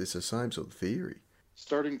it's the same sort of theory.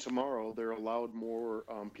 Starting tomorrow, they're allowed more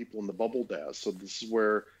people in the bubble, Daz. So this is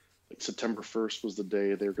where, September 1st was the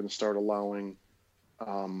day they're going to start allowing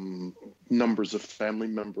numbers of family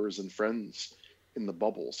members and friends in the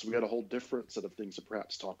bubble. So we got a whole different set of things to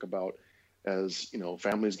perhaps talk about as,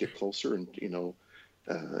 families get closer and,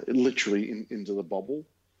 literally into the bubble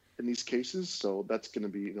in these cases. So that's going to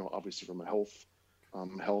be, obviously from a health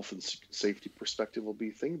and safety perspective will be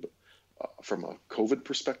a thing, but from a COVID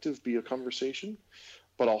perspective, be a conversation.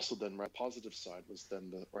 But also then, right, positive side was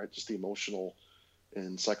then just the emotional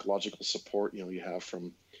and psychological support, you have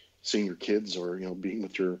from seeing your kids or, being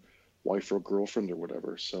with your wife or girlfriend or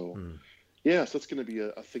whatever. So, so that's going to be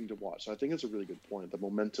a thing to watch. So I think it's a really good point. The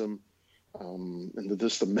momentum and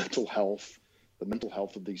the mental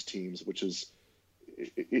health of these teams, which is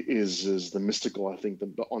the mystical, I think,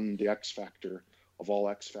 on the X factor of all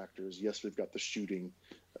X factors. Yes, we've got the shooting.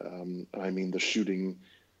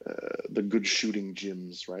 The good shooting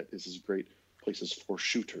gyms, right? This is great places for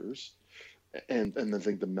shooters. And I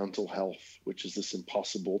think the mental health, which is this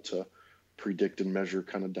impossible to predict and measure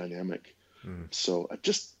kind of dynamic. So I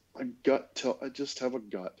just have a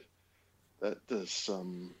gut that this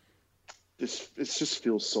it just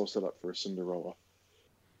feels so set up for a Cinderella.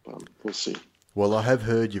 We'll see. Well, I have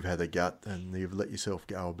heard you've had a gut and you've let yourself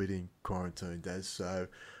go a bit in quarantine, Daz. So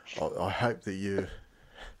I hope that you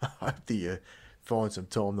find some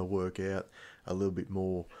time to work out a little bit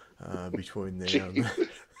more between now and then.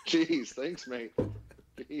 Jeez, thanks, mate.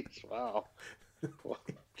 Jeez, wow.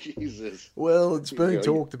 Jesus. Well, it's being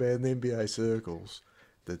talked about in NBA circles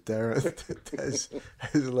that Daz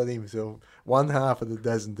has let himself, one half of the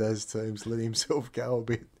Daz and Daz teams let himself go a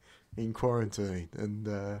bit in quarantine, and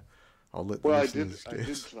I'll let the listeners guess. I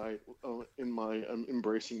did tonight in my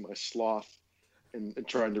embracing my sloth and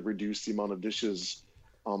trying to reduce the amount of dishes.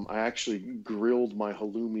 I actually grilled my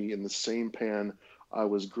halloumi in the same pan I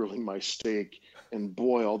was grilling my steak, and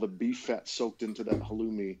boy, all the beef fat soaked into that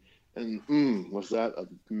halloumi, and was that a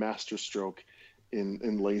master stroke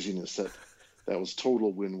in laziness. That was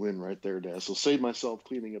total win-win right there, Daz. So saved myself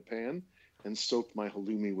cleaning a pan and soaked my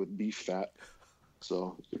halloumi with beef fat.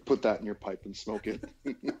 So you put that in your pipe and smoke it.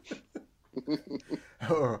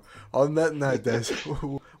 On that note, Daz,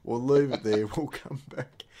 we'll leave it there. We'll come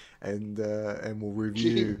back and we'll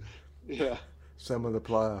review Yeah. some of the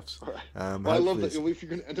playoffs. Right. Well, I love that. If you're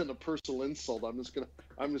going to end on a personal insult, I'm just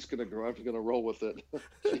gonna roll with it.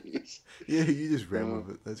 Jeez. Yeah, you just ran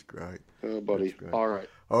with it. That's great. Buddy. That's great. All right.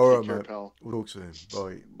 All right, Take care, mate. pal. We'll talk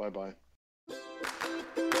soon. Bye. Bye.